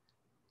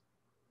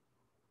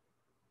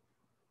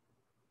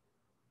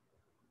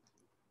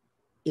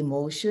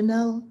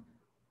 emotional,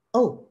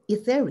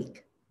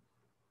 etheric,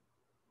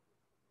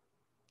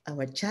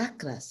 our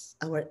chakras,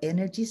 our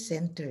energy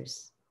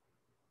centers,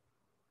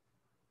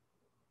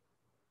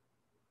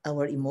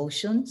 our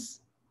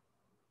emotions,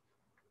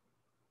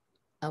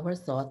 our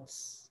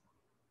thoughts,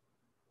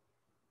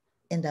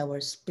 and our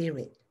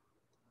spirit.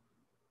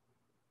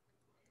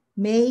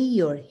 May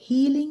your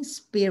healing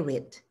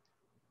spirit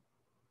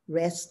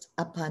rest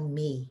upon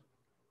me.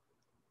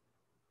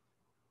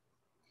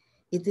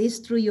 It is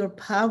through your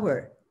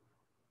power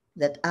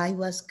that I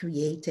was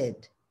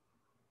created.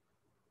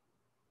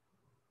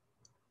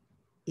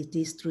 It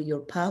is through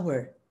your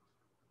power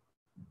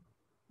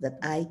that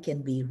I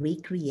can be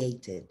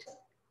recreated.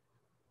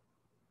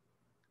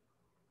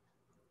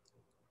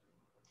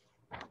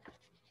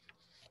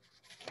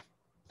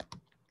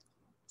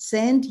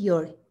 Send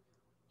your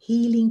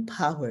healing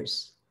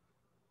powers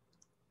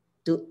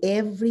to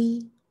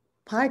every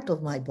part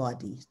of my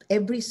body,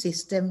 every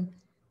system,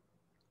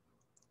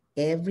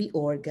 every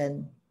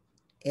organ,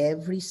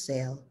 every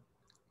cell,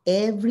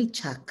 every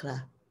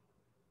chakra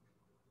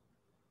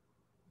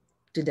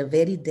to the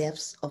very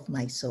depths of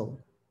my soul.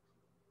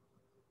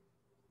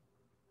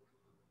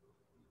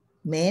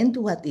 Mend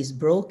what is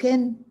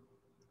broken,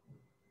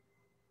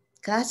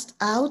 cast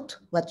out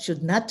what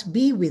should not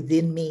be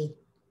within me,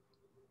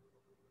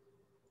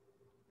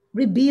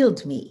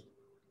 rebuild me,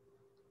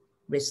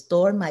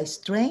 restore my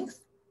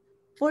strength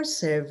for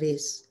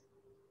service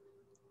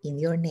in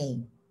your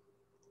name.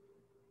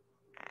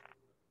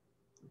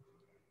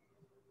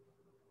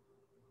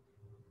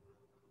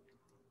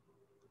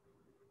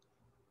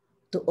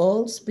 To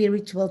all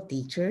spiritual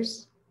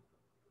teachers,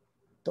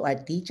 to our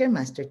teacher,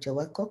 Master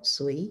Choa Kok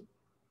Sui,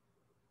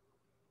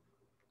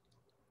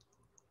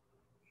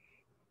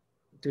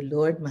 to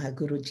Lord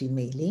Mahaguruji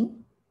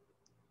Meiling,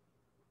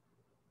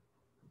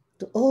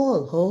 to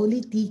all holy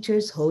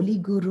teachers, holy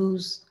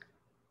gurus,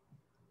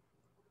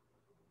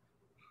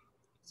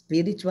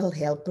 spiritual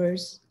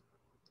helpers,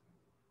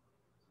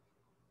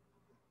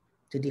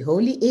 to the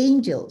holy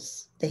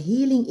angels, the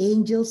healing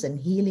angels and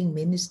healing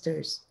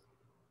ministers,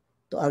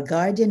 to our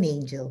guardian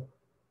angel,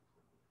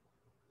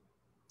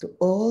 to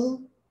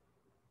all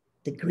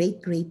the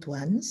great, great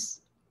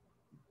ones,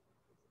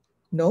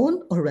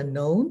 known or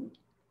unknown,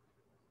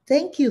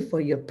 thank you for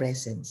your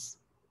presence.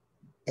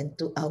 And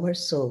to our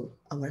soul,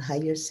 our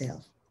higher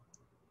self,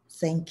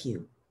 thank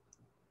you.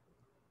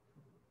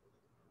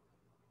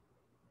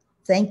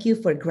 Thank you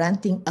for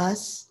granting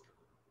us,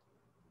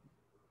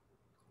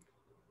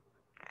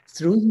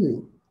 through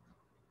you,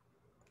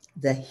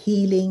 the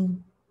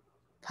healing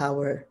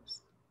power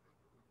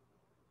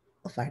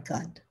of our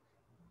God.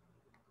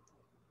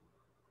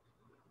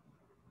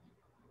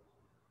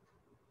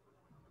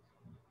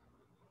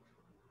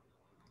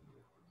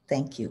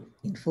 Thank you.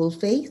 In full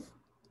faith,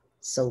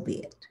 so be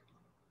it.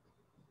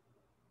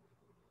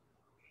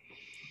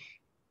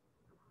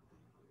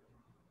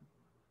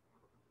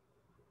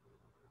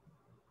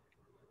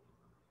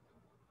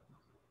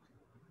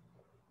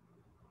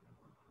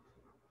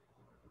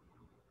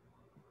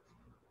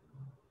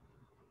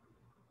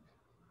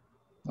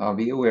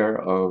 Be aware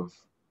of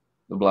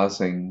the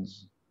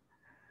blessings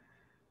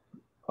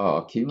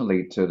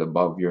accumulated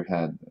above your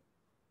head.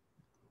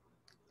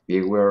 Be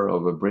aware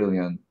of a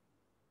brilliant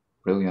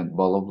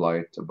ball of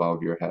light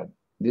above your head.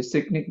 This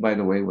technique, by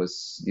the way,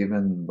 was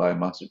given by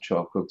Master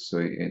Choa Kok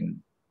Sui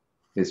in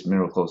his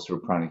Miracles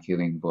Through Pranic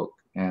Healing book.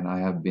 And I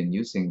have been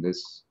using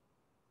this,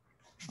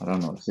 I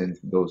don't know, since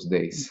those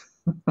days.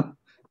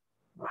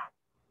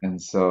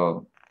 And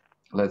so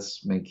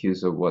let's make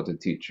use of what the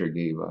teacher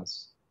gave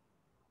us.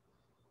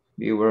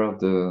 Be aware of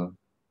the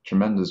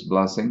tremendous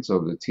blessings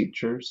of the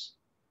teachers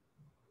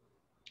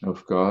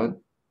of God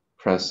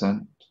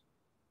present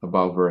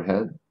above her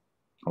head,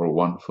 or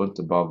 1 foot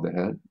above the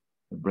head,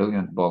 a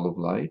brilliant ball of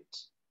light.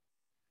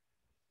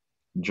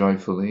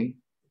 Joyfully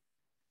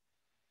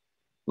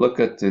look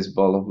at this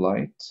ball of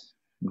light,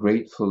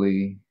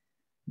 gratefully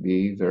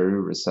be very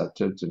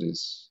receptive to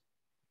these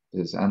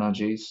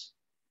energies.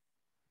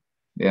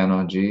 The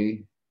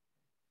energy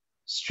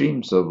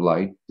streams of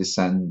light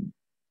descend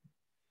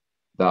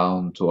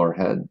down to our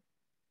head,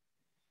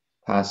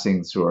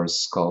 passing through our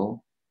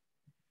skull,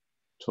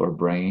 to our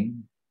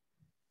brain,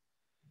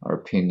 our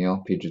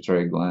pineal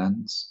pituitary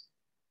glands,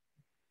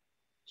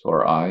 to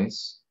our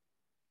eyes,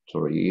 to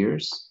our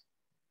ears,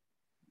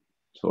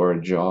 to our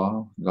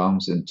jaw,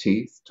 gums and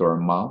teeth, to our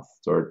mouth,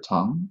 to our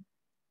tongue.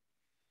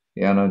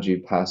 The energy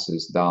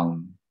passes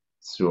down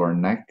through our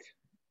neck,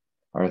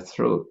 our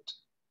throat,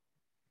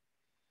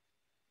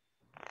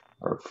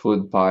 our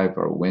food pipe,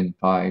 our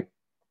windpipe,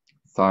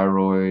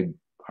 thyroid,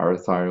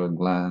 parathyroid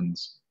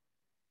glands,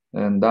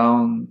 and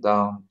down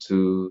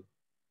to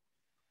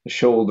the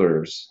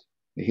shoulders.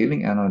 The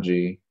healing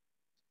energy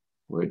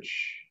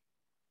which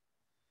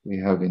we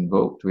have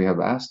invoked, we have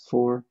asked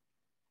for,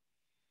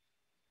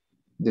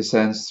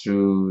 descends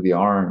through the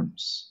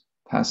arms,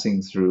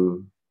 passing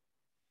through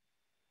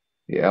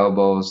the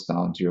elbows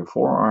down to your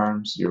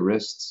forearms, your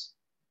wrists,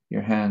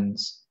 your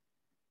hands,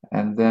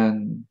 and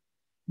then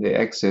they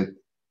exit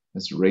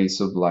as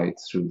rays of light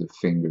through the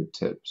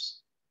fingertips.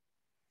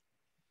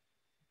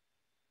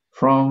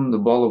 From the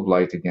ball of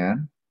light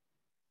again,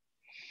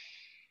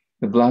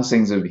 the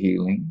blessings of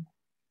healing,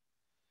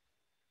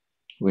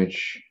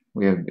 which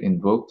we have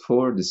invoked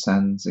for,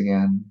 descends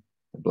again.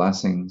 The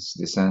blessings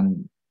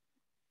descend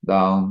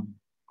down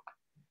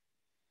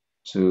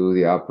to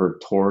the upper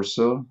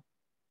torso,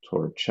 to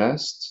our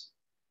chest,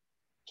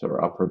 to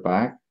our upper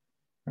back,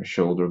 our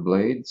shoulder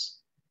blades,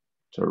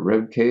 to our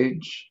rib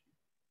cage,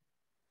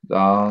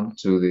 down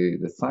to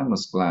the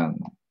thymus gland,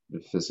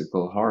 the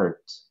physical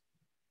heart,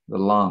 the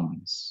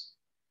lungs.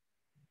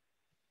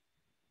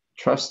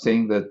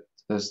 Trusting that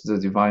as the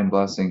divine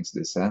blessings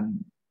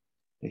descend,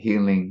 the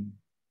healing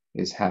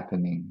is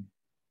happening.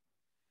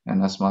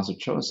 And as Master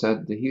Cho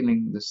said, the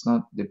healing does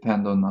not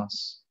depend on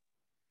us.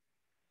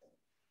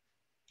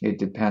 It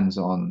depends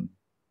on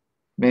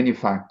many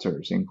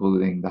factors,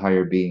 including the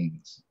higher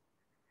beings,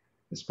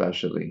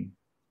 especially.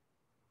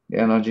 The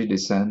energy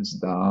descends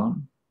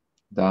down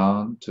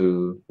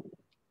to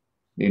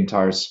the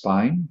entire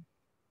spine,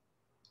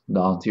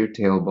 down to your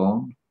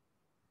tailbone,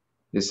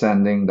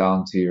 descending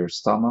down to your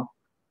stomach,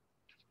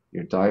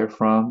 your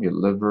diaphragm, your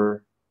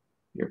liver,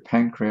 your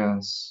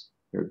pancreas,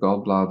 your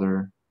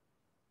gallbladder,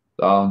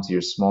 down to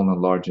your small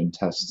and large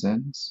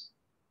intestines,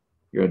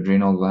 your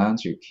adrenal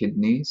glands, your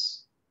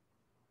kidneys,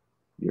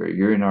 your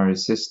urinary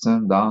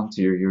system, down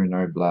to your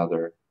urinary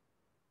bladder,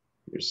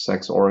 your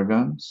sex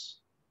organs.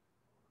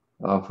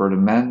 For the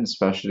men,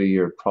 especially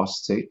your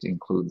prostate,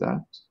 include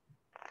that.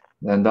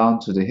 Then down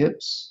to the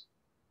hips,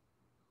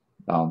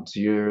 down to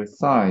your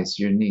thighs,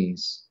 your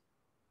knees,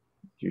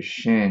 your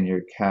shin,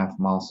 your calf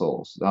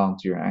muscles, down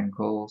to your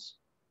ankles,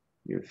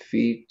 your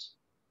feet,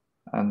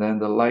 and then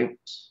the light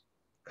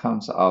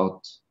comes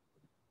out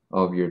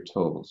of your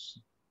toes.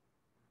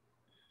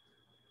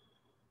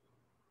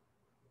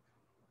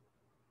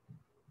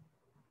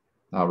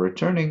 Now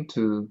returning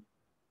to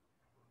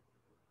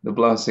the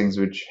blessings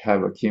which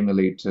have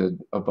accumulated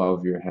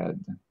above your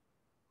head.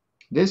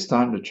 This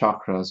time the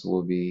chakras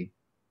will be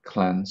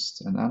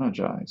cleansed and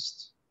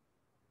energized.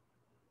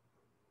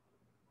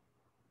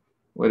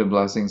 With the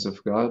blessings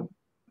of God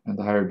and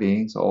the higher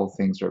beings, all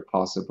things are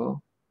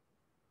possible.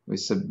 We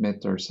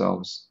submit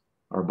ourselves,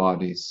 our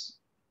bodies,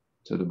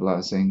 to the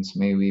blessings.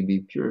 May we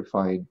be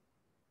purified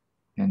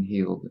and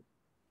healed.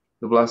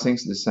 The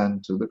blessings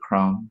descend to the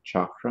crown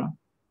chakra,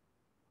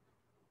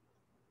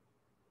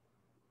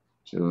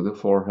 to the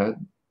forehead,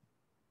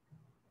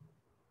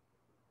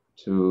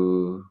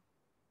 to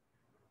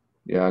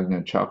the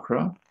Ajna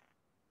chakra,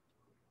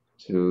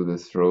 to the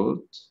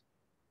throat,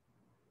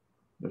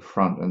 the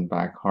front and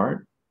back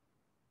heart.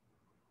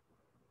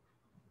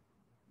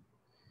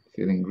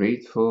 Feeling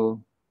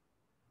grateful,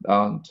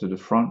 down to the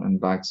front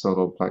and back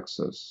solar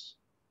plexus,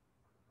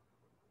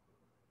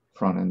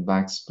 front and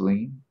back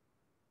spleen,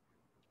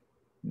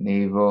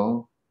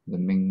 navel, the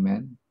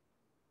Mingmen,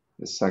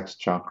 the sex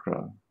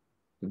chakra,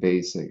 the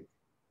basic,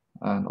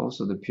 and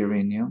also the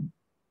perineum.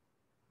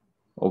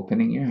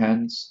 Opening your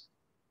hands,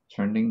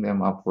 turning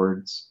them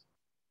upwards,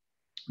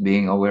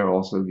 being aware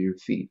also of your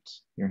feet.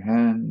 Your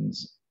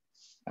hands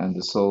and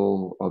the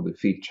sole of the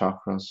feet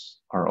chakras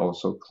are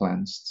also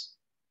cleansed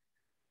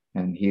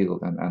and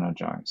healed and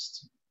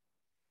energized.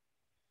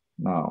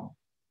 Now,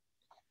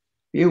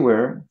 be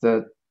aware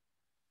that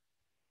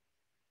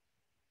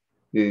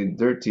the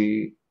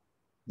dirty,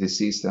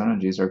 diseased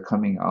energies are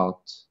coming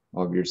out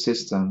of your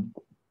system,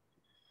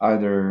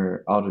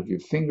 either out of your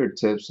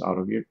fingertips, out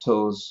of your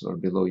toes, or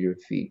below your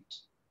feet.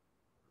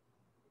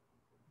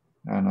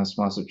 And as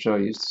Master Cho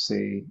used to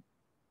say,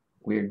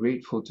 we are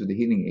grateful to the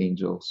healing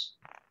angels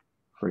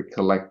for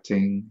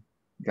collecting,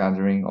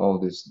 gathering all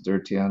these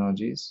dirty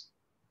energies,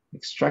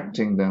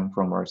 extracting them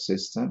from our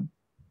system,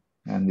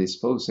 and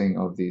disposing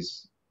of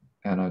these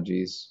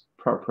energies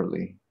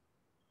properly.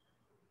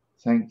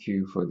 Thank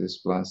you for this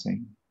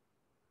blessing.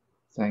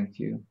 Thank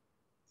you,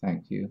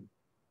 thank you,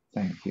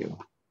 thank you.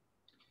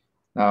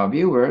 Now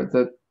be aware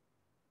that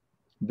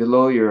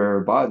below your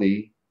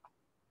body,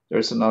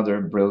 there's another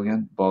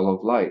brilliant ball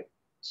of light.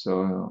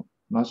 So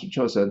Master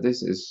Cho said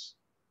this is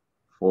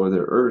for the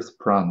earth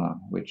prana,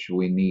 which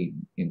we need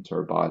into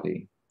our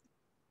body.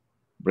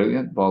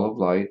 Brilliant ball of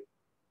light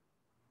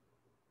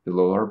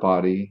below our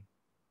body.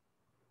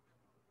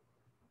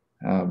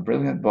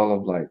 Brilliant ball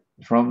of light.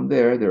 From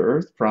there, the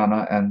earth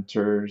prana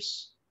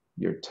enters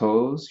your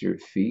toes, your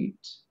feet,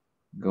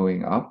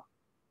 going up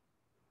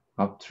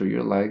through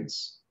your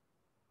legs,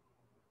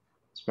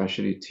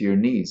 especially to your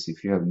knees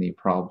if you have knee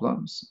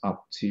problems,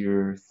 up to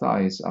your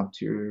thighs, up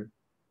to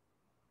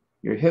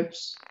your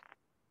hips,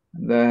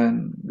 and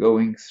then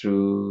going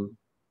through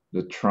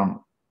the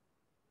trunk,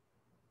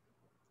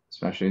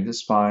 especially the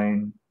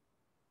spine,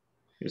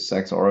 your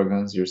sex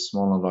organs, your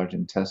small and large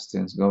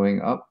intestines,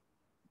 going up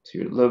to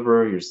your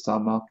liver, your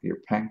stomach, your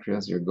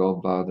pancreas, your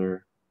gallbladder,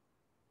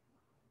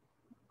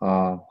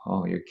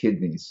 your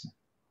kidneys,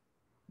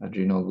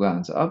 adrenal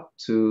glands, up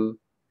to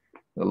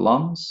the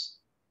lungs,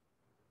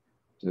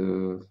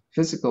 the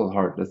physical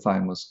heart, the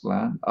thymus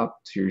gland, up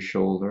to your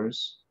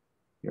shoulders,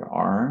 your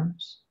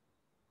arms,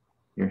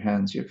 your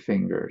hands, your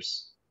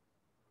fingers,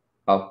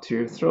 up to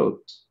your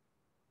throat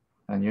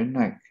and your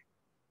neck,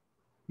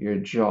 your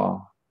jaw,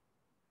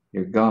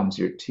 your gums,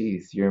 your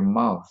teeth, your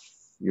mouth,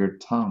 your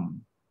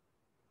tongue.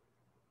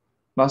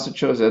 Master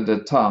Cho said the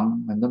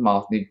tongue and the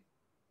mouth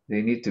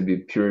need to be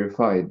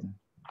purified,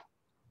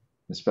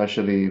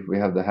 especially if we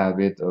have the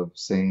habit of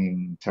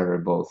saying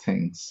terrible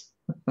things.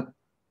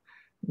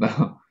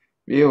 Now,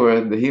 be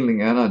aware the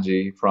healing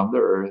energy from the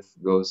earth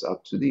goes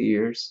up to the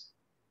ears,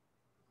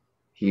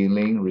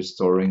 healing,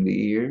 restoring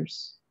the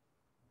ears,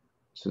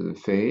 to the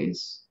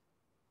face,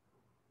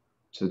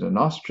 to the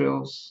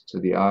nostrils, to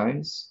the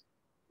eyes,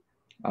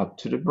 up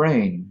to the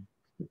brain,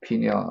 the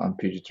pineal and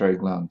pituitary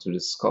gland, to the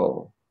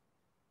skull.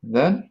 And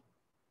then,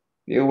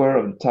 be aware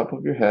of the top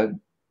of your head,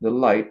 the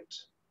light,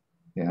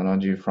 the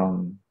energy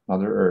from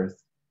Mother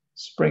Earth,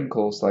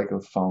 sprinkles like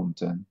a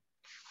fountain,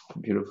 a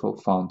beautiful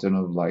fountain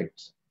of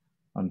light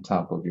on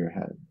top of your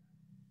head.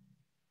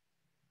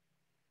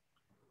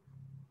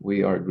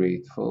 We are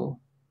grateful.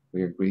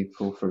 We are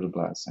grateful for the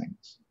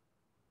blessings.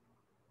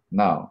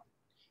 Now,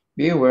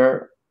 Be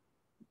aware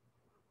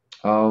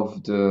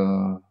of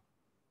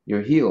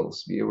your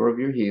heels. Be aware of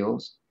your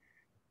heels.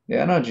 The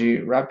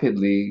energy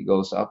rapidly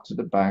goes up to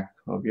the back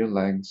of your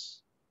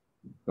legs,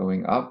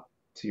 going up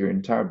to your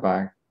entire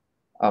back,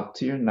 up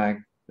to your neck,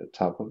 the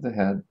top of the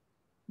head.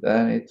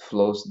 Then it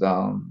flows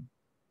down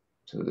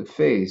to the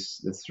face,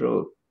 the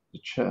throat, the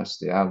chest,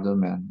 the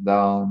abdomen,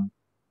 down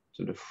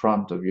to the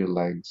front of your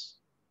legs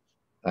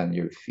and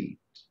your feet.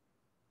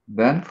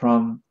 Then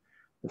from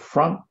the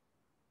front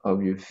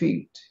of your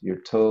feet, your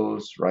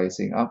toes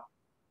rising up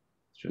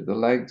through the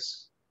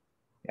legs,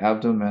 the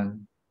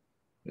abdomen,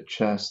 the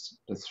chest,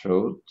 the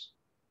throat,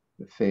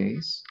 the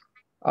face,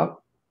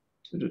 up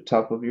to the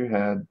top of your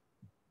head,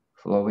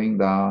 flowing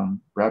down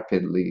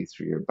rapidly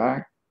through your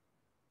back,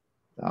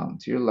 down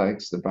to your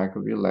legs, the back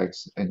of your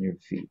legs, and your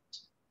feet.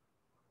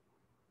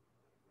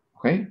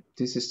 Okay,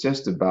 this is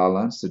just the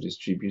balance to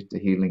distribute the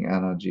healing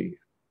energy,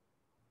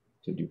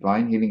 the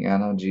divine healing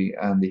energy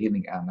and the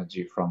healing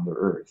energy from the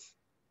earth.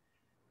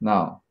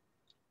 Now,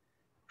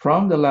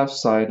 from the left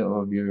side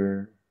of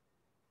your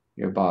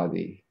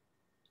body,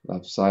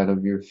 left side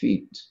of your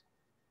feet,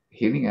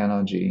 healing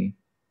energy,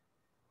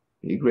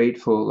 be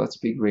grateful, let's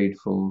be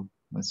grateful,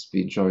 let's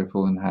be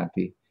joyful and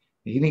happy.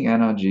 The healing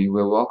energy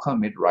will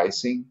welcome it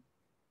rising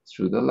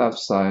through the left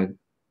side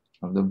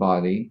of the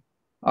body,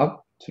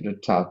 up to the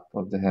top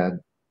of the head,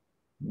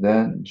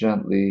 then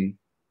gently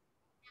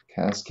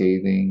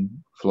cascading,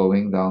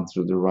 flowing down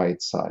through the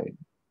right side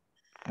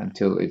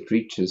until it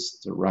reaches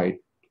the right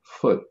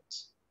foot,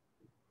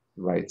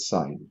 right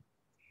side.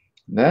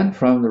 Then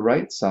from the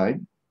right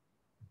side,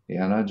 the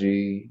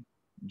energy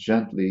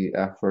gently,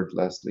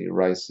 effortlessly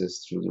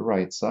rises through the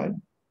right side,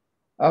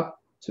 up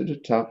to the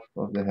top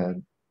of the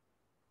head,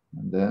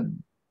 and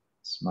then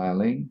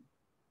smiling,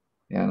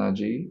 the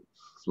energy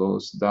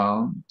flows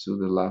down to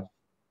the left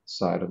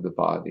side of the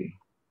body.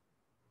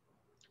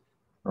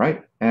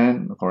 Right?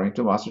 And according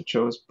to Master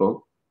Cho's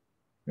book,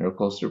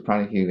 Miracles Through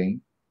Pranic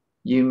Healing,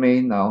 you may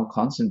now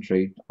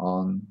concentrate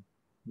on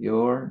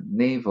your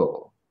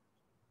navel.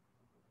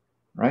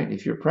 Right?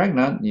 If you're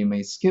pregnant, you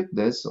may skip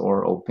this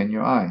or open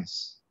your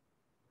eyes.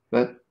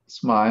 But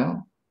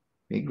smile,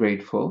 be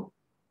grateful.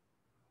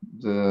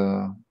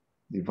 The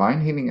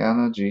divine healing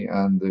energy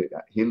and the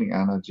healing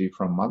energy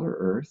from Mother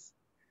Earth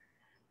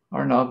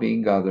are now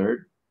being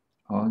gathered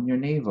on your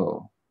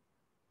navel.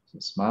 So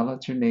smile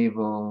at your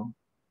navel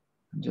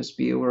and just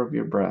be aware of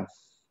your breath.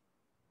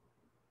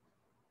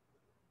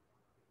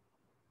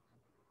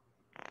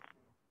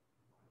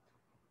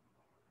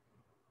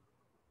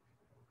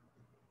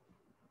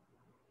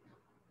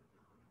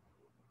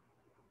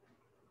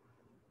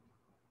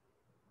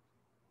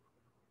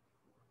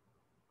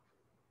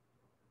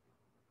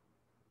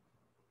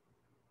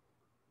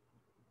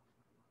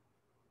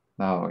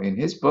 Now, in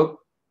his book,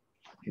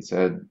 he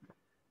said,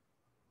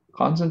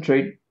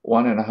 concentrate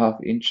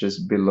 1.5 inches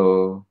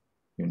below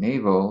your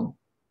navel,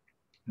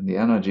 and the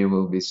energy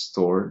will be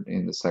stored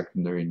in the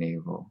secondary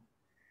navel.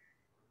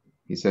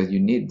 He said you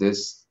need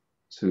this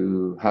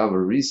to have a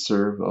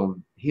reserve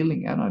of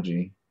healing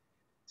energy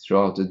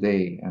throughout the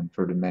day and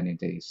for the many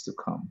days to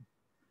come.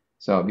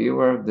 So be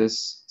aware of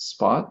this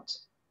spot,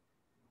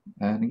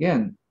 and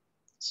again,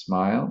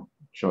 smile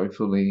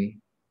joyfully.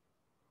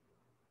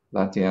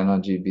 Let the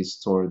energy be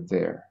stored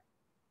there.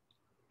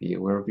 Be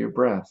aware of your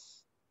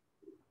breath.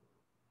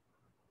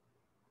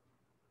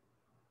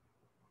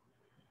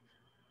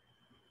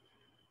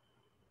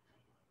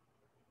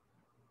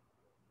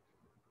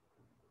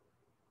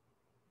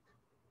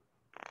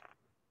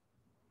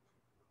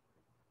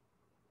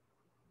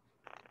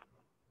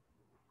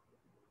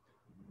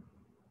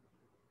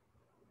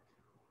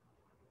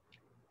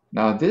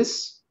 Now,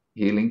 this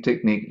healing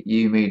technique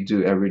you may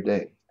do every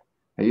day.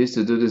 I used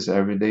to do this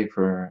every day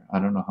for I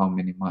don't know how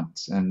many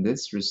months, and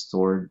this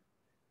restored,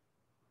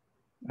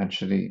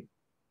 actually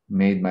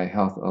made my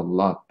health a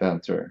lot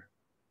better.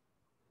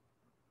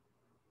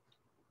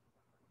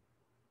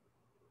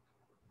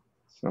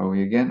 So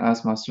we again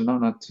ask Master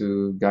Nona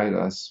to guide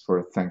us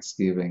for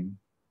Thanksgiving.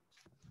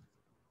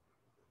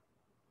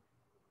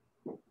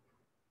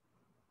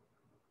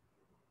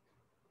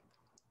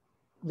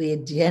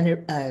 With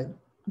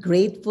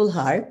grateful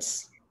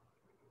hearts,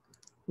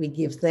 we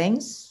give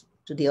thanks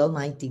to the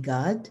Almighty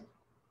God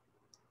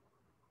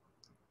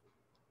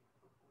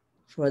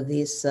for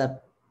this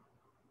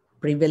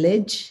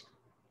privilege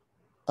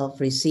of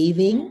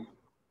receiving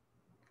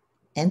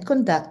and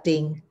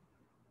conducting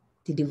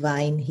the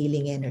divine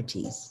healing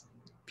energies,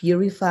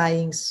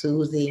 purifying,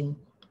 soothing,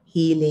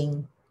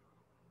 healing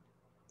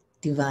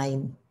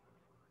divine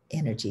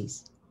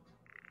energies.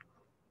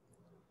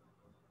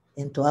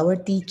 And to our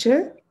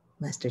teacher,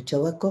 Master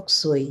Choa Kok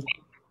Sui,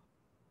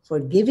 for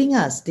giving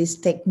us this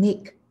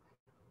technique,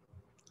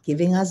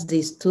 giving us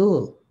this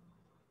tool.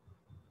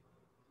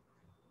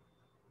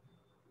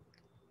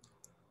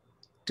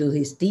 To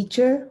his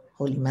teacher,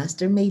 Holy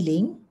Master Mei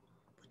Ling,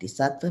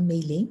 Bodhisattva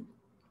Mei Ling,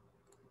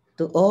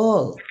 to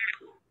all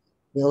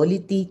the holy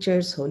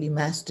teachers, holy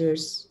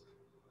masters,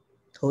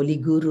 holy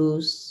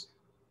gurus,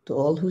 to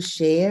all who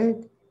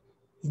shared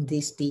in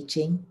this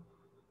teaching,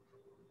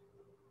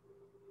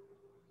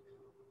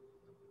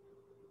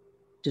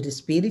 to the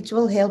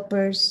spiritual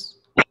helpers,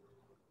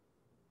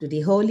 to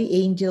the holy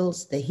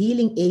angels, the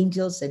healing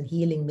angels and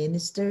healing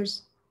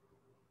ministers,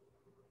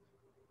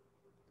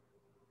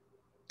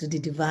 to the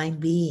divine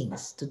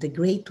beings, to the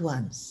great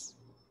ones,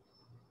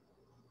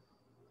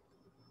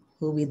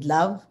 who with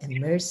love and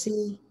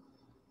mercy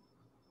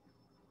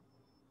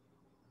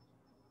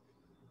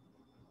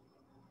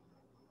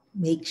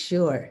make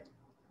sure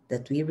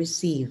that we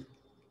receive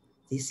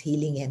these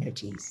healing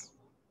energies.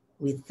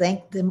 We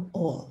thank them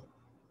all.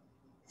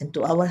 And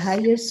to our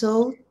higher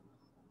soul,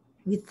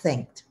 we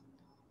thank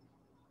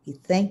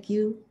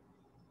you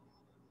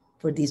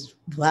for these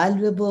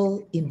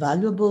valuable,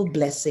 invaluable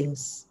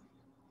blessings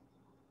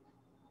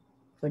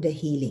for the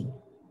healing.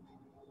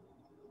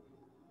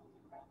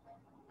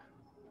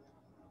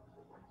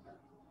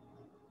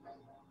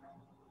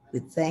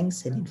 With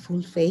thanks and in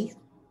full faith,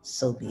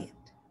 so be it.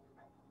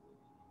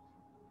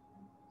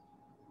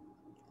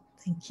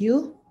 Thank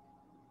you.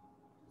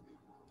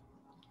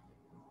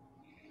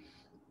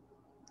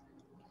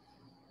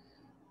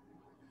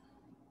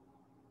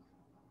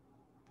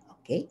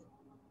 Okay.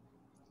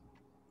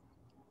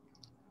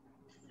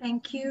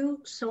 Thank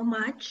you so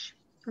much.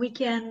 We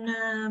can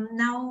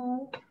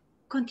now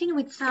continue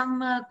with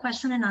some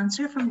question and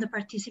answer from the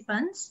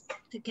participants.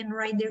 They can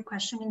write their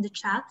question in the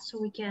chat so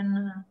we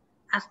can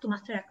ask to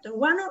Master Hector.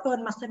 Or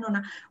Master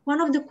Nona.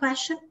 One of the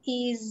question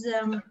is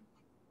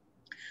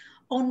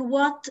on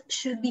what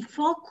should be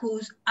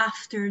focused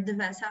after the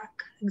Wesak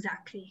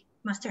exactly.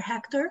 Master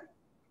Hector?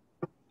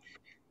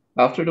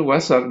 After the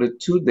Wesak, the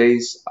 2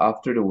 days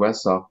after the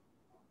Wesak,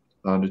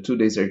 the 2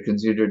 days are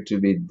considered to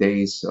be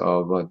days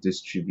of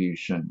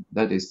distribution.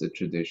 That is the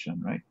tradition,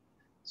 right?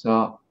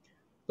 So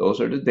those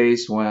are the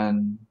days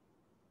when,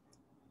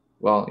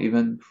 well,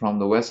 even from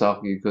the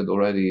Wesak, you could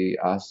already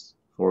ask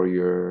for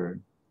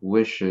your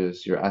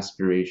wishes, your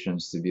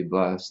aspirations to be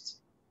blessed.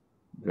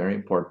 Very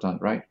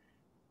important, right?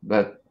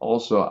 But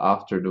also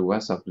after the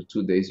Wesak, the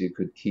 2 days, you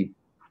could keep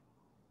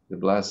the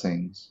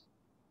blessings.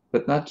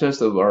 But not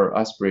just of our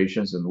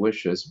aspirations and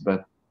wishes,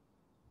 but,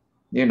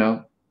 you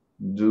know,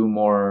 do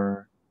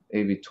more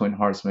maybe Twin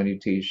Hearts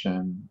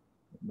meditation,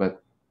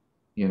 but,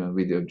 you know,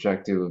 with the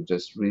objective of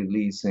just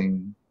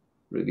releasing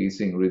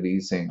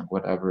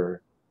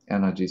whatever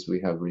energies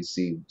we have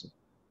received.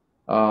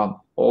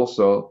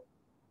 Also,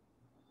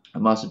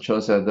 Master Cho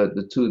said that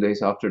the 2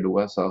 days after the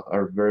Wesak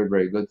are very,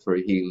 very good for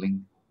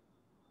healing.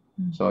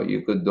 So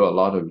you could do a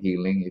lot of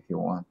healing if you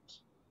want,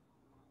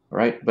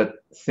 right?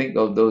 But think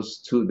of those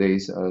 2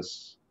 days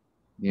as,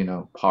 you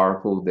know,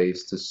 powerful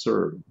days to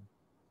serve.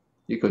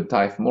 You could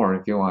tithe more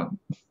if you want,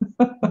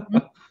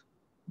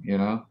 you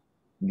know,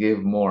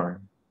 give more.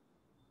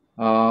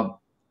 The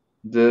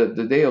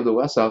day of the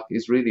Wesak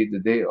is really the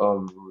day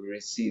of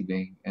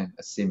receiving and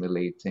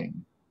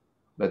assimilating.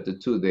 But the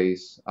 2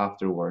 days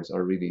afterwards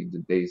are really the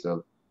days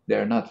of,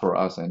 they're not for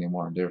us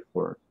anymore. They're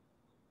for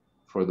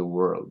the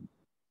world,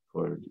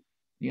 for,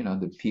 you know,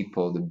 the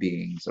people, the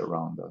beings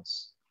around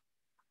us.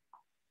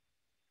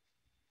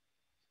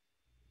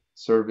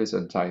 Service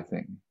and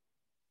tithing.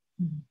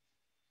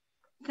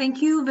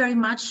 Thank you very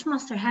much,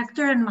 Master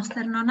Hector and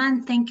Master Nona,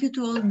 and thank you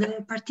to all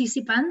the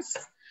participants.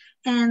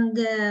 And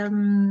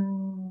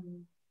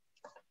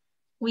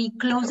we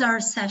close our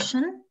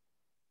session.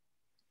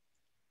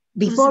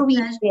 Before we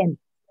end,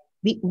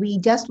 we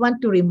just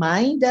want to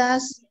remind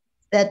us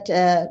that,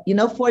 you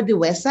know, for the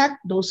Wesak,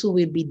 those who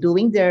will be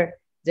doing their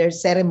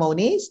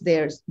ceremonies,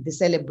 the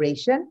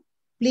celebration,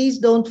 please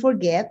don't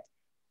forget,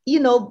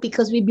 you know,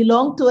 because we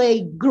belong to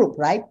a group,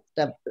 right?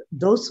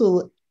 Those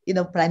who, you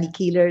know, Pranic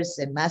Healers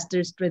and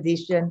Masters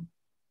tradition,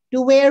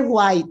 to wear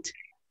white.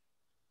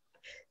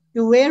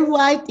 To wear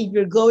white if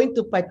you're going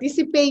to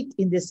participate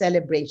in the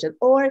celebration,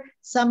 or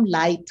some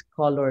light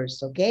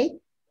colors, okay?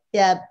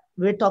 Yeah,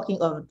 we're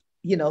talking of,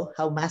 you know,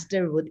 how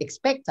Master would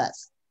expect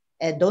us.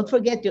 And don't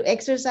forget your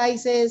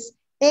exercises,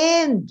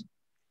 and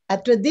a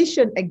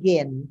tradition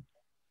again,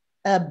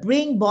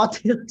 bring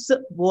bottles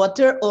of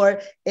water or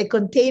a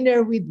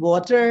container with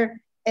water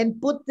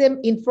and put them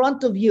in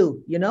front of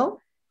you, you know,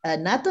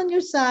 not on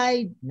your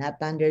side, not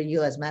under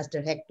you, as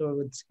Master Hector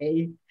would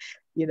say,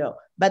 you know,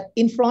 but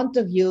in front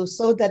of you,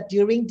 so that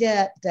during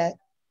the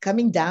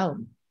coming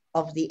down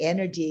of the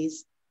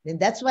energies, and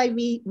that's why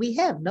we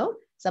have, no?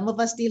 Some of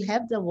us still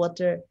have the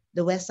water,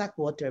 the Wesak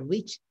water,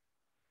 which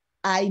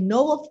I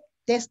know of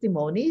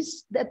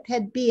testimonies that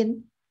had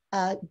been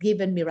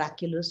given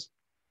miraculous,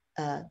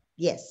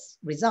 yes,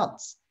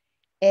 results.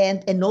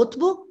 And a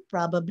notebook,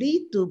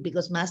 probably,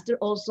 because Master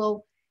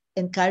also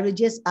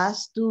encourages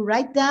us to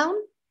write down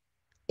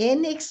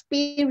any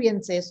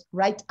experiences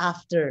right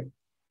after.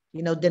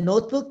 You know, the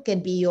notebook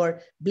can be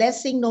your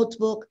blessing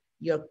notebook,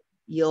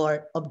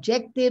 your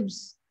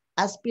objectives,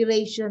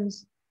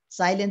 aspirations,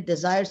 silent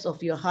desires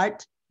of your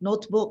heart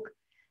notebook,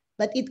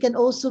 but it can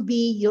also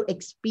be your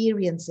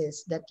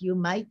experiences that you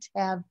might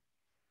have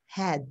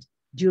had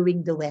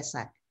during the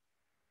Wesak.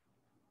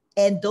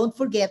 And don't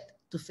forget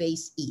to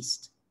face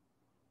east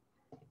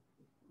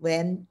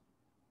when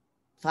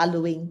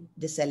following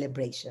the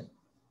celebration.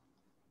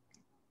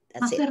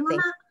 That's Master it.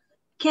 Nona,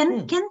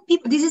 Can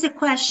people, this is a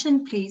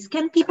question, please.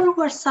 Can people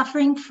who are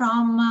suffering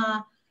from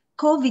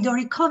COVID or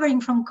recovering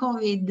from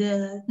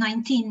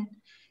COVID-19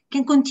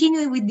 can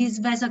continue with this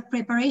Wesak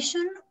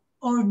preparation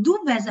or do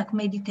Wesak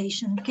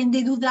meditation? Can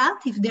they do that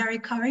if they are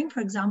recovering,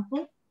 for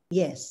example?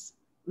 Yes.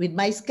 With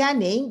my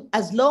scanning,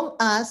 as long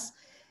as,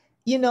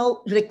 you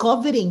know,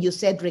 recovering, you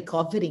said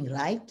recovering,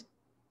 right?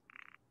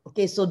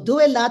 Okay, so do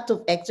a lot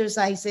of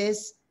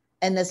exercises.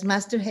 And as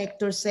Master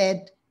Hector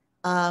said,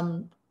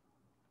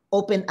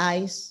 open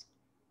eyes,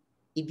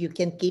 if you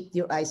can keep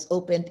your eyes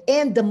open.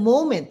 And the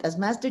moment, as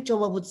Master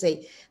Choa would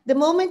say, the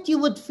moment you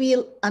would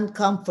feel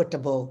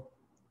uncomfortable,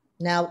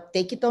 now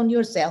take it on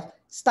yourself,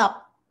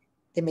 stop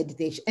the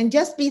meditation and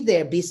just be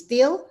there, be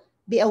still,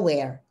 be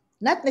aware,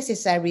 not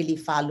necessarily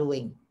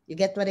following. You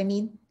get what I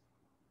mean?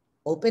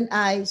 Open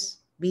eyes,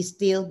 be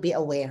still, be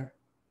aware.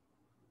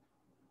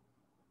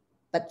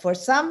 But for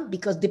some,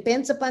 because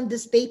depends upon the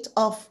state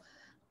of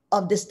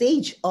the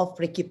stage of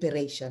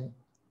recuperation.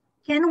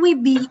 Can we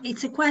be,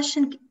 it's a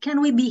question,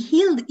 can we be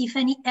healed if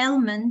any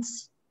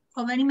ailments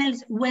of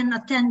animals when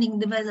attending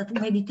the Wesak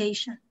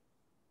meditation?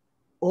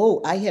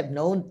 Oh, I have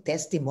known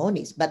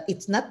testimonies, but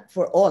it's not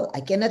for all.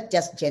 I cannot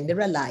just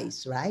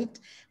generalize, right?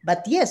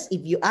 But yes,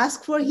 if you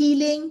ask for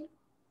healing,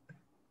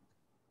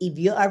 if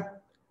you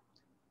are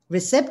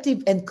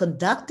receptive and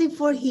conductive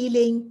for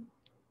healing,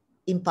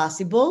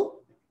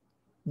 impossible?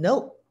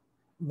 No,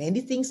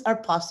 many things are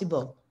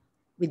possible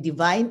with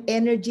divine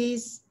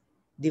energies,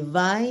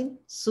 divine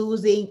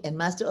soothing, and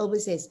Master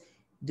always says,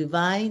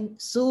 divine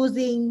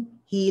soothing,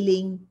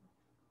 healing,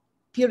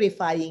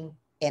 purifying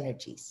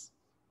energies.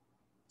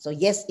 So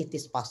yes, it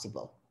is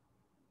possible.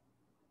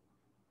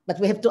 But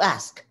we have to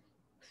ask.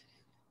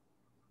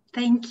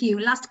 Thank you.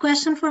 Last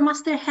question for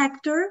Master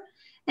Hector.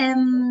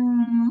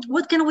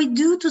 What can we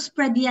do to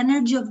spread the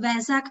energy of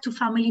Wesak to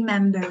family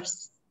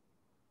members?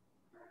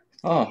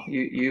 Oh,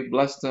 you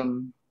bless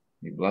them.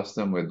 You bless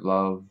them with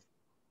love.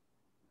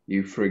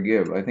 You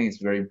forgive. I think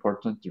it's very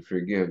important to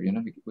forgive. You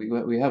know,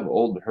 we have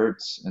old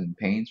hurts and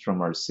pains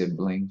from our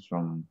siblings,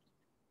 from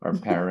our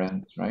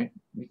parents, right?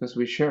 Because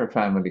we share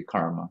family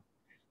karma.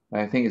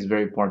 I think it's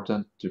very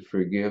important to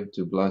forgive,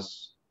 to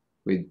bless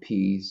with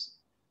peace,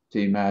 to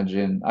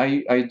imagine.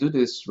 I do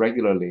this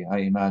regularly. I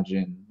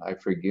imagine I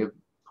forgive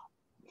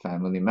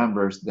family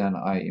members, then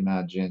I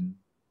imagine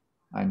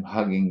I'm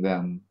hugging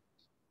them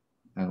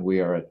and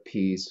we are at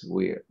peace.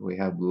 We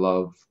have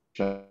love,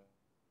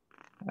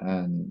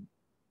 and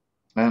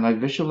I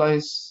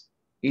visualize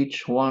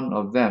each one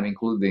of them,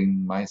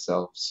 including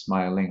myself,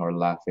 smiling or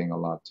laughing a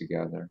lot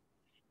together.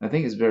 I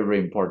think it's very, very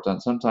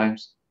important.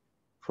 Sometimes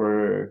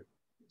for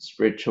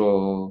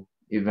spiritual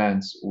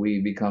events,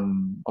 we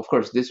become, of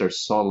course, these are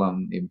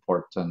solemn,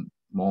 important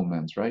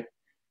moments, right?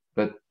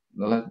 But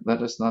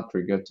let us not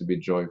forget to be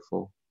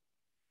joyful,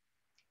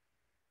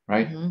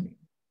 right? Mm-hmm.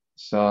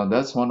 So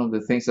that's one of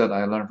the things that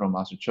I learned from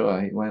Master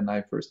Choa. When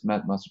I first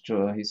met Master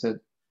Choa, he said,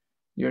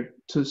 "You're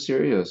too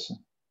serious."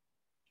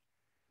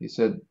 He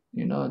said,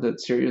 "You know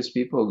that serious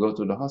people go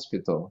to the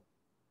hospital."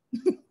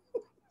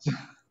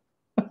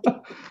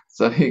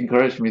 So he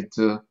encouraged me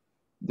to.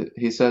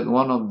 He said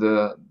one of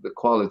the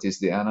qualities,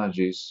 the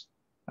energies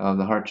of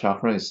the heart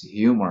chakra is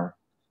humor.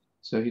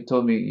 So he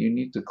told me you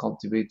need to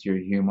cultivate your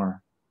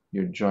humor,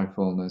 your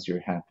joyfulness,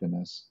 your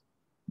happiness.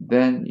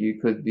 Then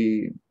you could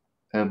be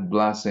a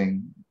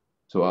blessing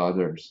to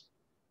others.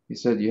 He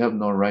said you have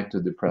no right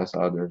to depress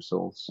other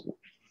souls.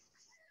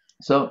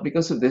 So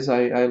because of this,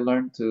 I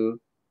learned to,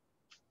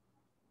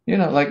 you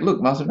know, like, look,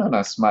 Master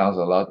Nona smiles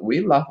a lot.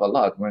 We laugh a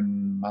lot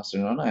when Master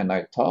Nona and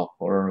I talk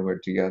or we're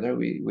together.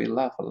 We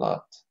laugh a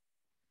lot.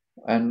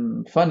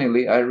 And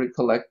funnily, I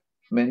recollect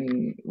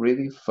many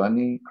really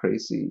funny,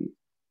 crazy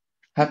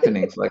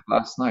happenings. Like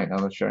last night,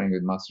 I was sharing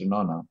with Master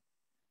Nona.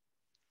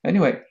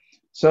 Anyway,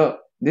 so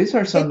these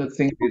are some of the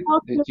things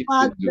About that your you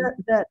father,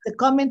 could do. the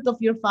comment of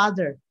your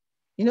father,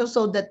 you know,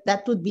 so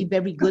that would be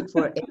very good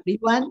for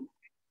everyone.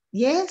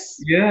 Yes.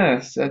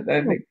 Yes, I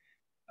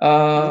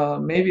Oh,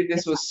 think maybe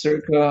this was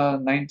circa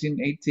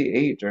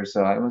 1988 or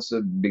so. I was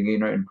a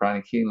beginner in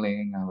pranic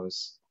healing. I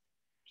was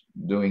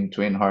doing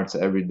twin hearts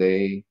every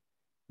day.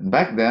 And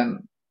back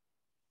then,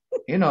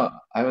 you know,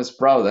 I was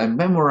proud. I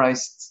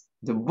memorized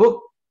the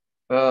book,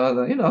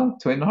 you know,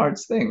 twin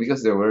hearts thing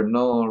because there were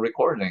no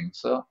recordings.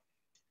 So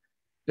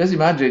just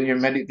imagine you're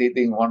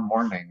meditating one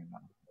morning, you know,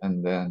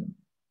 and then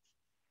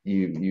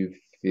you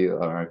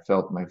feel, or I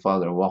felt my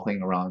father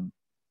walking around.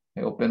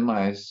 I opened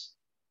my eyes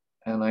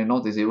and I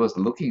noticed he was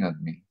looking at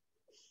me.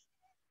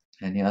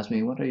 And he asked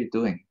me, "What are you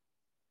doing?"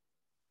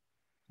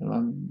 And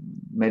I'm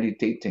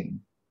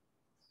meditating.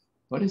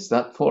 What is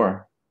that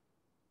for?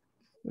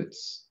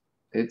 It's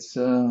it's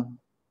uh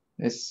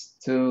it's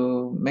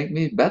to make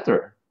me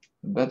better,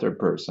 a better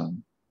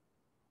person.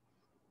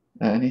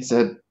 And he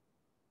said,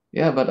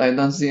 "Yeah, but I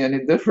don't see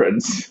any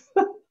difference."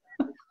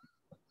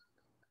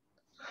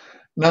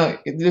 Now,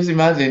 just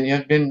imagine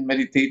you've been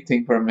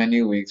meditating for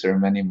many weeks or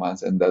many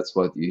months, and that's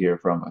what you hear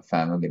from a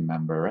family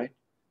member, right?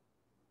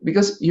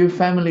 Because your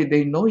family,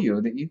 they know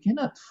you, that you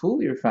cannot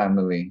fool your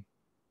family.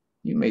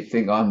 You may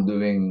think, oh, I'm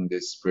doing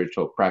this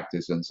spiritual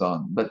practice and so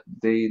on, but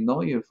they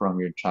know you from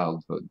your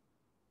childhood.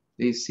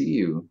 They see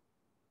you.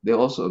 They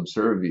also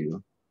observe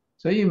you.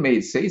 So you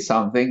may say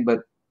something, but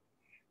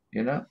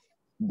you know,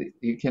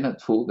 you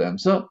cannot fool them.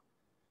 So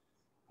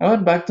I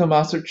went back to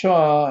Master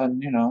Cha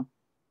and,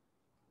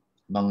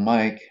 Mang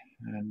Mike,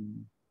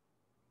 and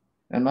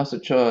Master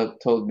Cha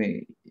told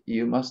me,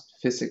 you must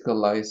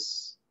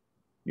physicalize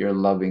your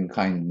loving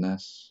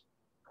kindness.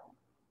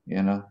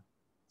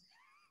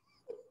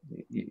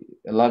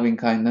 Loving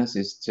kindness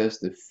is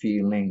just a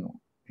feeling.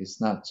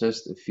 It's not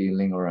just a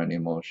feeling or an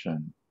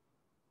emotion.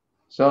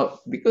 So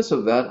because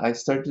of that, I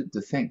started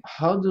to think,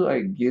 how do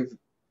I give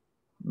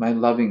my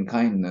loving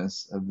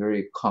kindness a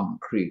very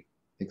concrete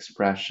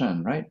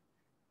expression, right?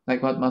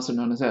 Like what Master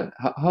Nona said,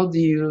 how do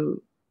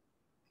you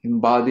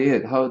embody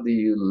it? How do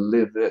you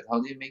live it?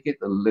 How do you make it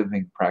a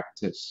living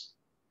practice?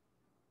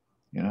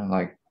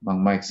 Like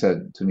Mang Mike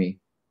said to me,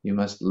 you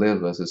must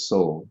live as a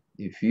soul.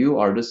 If you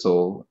are the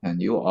soul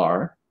and you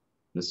are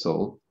the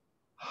soul,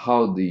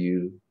 how do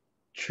you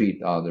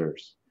treat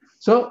others?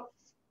 So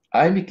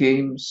I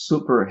became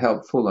super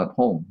helpful at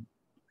home.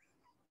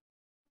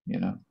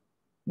 Now,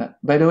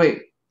 by the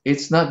way,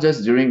 it's not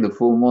just during the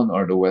full moon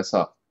or the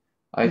Wesak.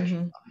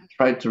 I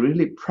try to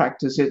really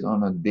practice it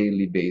on a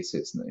daily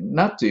basis,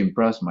 not to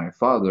impress my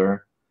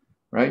father,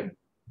 right?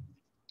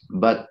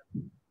 But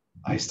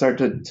I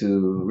started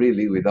to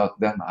really, without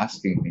them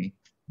asking me,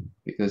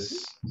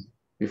 because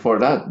before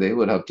that, they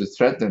would have to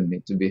threaten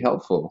me to be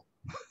helpful.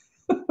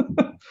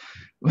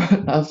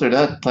 But after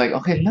that, like,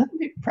 okay, let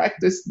me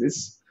practice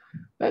this.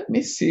 Let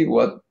me see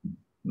what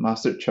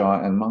Master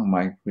Cha and Mang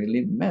Mike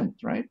really meant,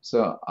 right?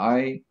 So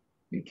I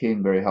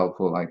became very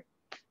helpful. Like,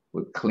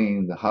 would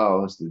clean the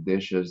house, the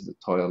dishes, the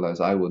toilets.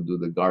 I would do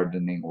the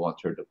gardening,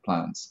 water the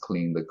plants,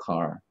 clean the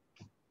car,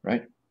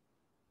 right?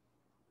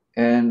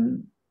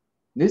 And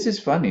this is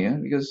funny,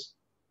 because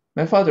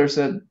my father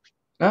said,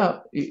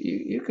 "Oh,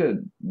 you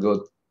could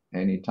go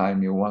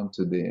anytime you want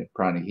to the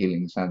Pranic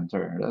Healing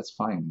Center. That's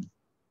fine."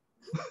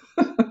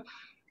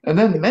 And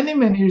then many,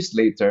 many years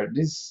later,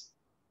 this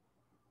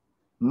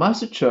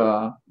Master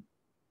Cha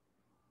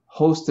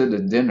hosted a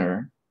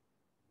dinner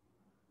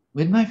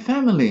with my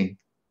family.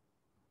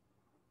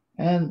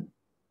 And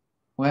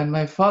when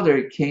my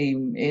father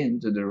came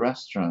into the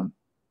restaurant,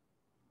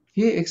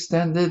 he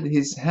extended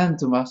his hand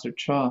to Master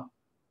Cha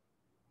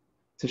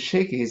to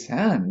shake his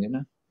hand,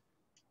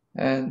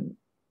 And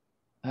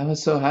I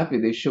was so happy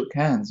they shook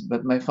hands.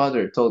 But my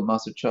father told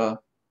Master Cha,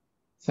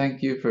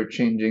 "Thank you for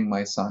changing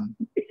my son."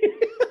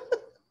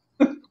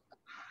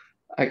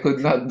 I could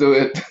not do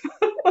it.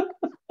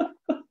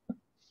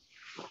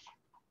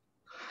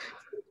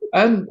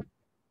 And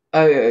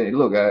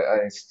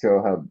I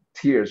still have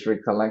tears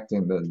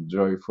recollecting the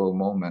joyful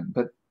moment.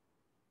 But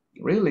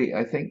really,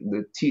 I think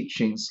the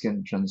teachings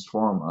can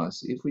transform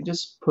us if we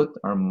just put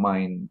our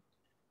mind,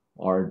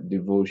 our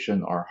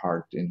devotion, our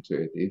heart into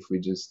it. If we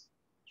just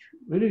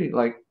really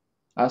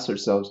ask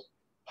ourselves,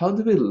 how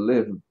do we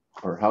live,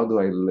 or how do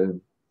I live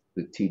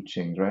the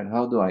teachings, right?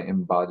 How do I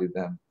embody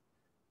them?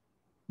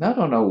 Not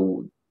on a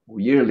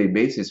yearly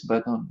basis,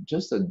 but on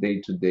just a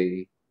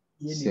day-to-day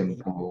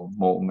simple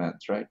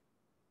moments, right?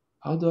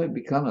 How do I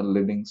become a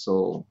living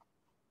soul?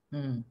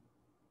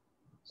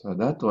 So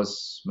that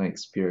was my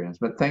experience.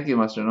 But thank you,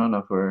 Master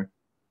Nona, for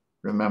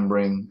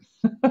remembering.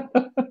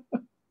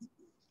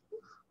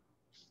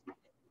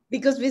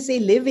 Because we say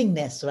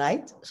livingness,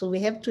 right? So we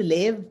have to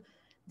live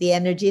the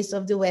energies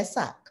of the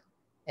Wesak.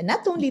 And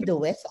not only the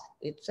Wesak,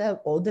 it's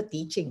all the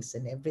teachings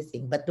and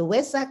everything. But the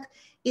Wesak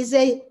is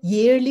a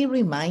yearly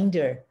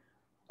reminder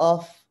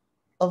of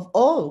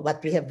all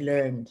what we have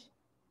learned.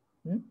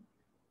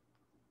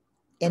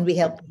 And we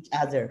help each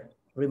other,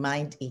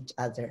 remind each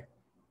other.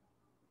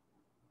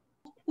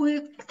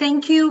 Well,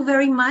 thank you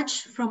very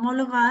much from all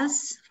of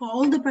us, for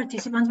all the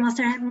participants,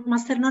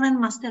 Master Nona and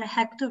Master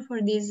Hector,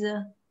 for this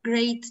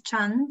great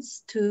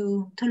chance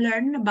to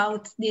learn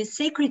about this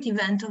sacred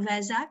event of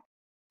Wesak.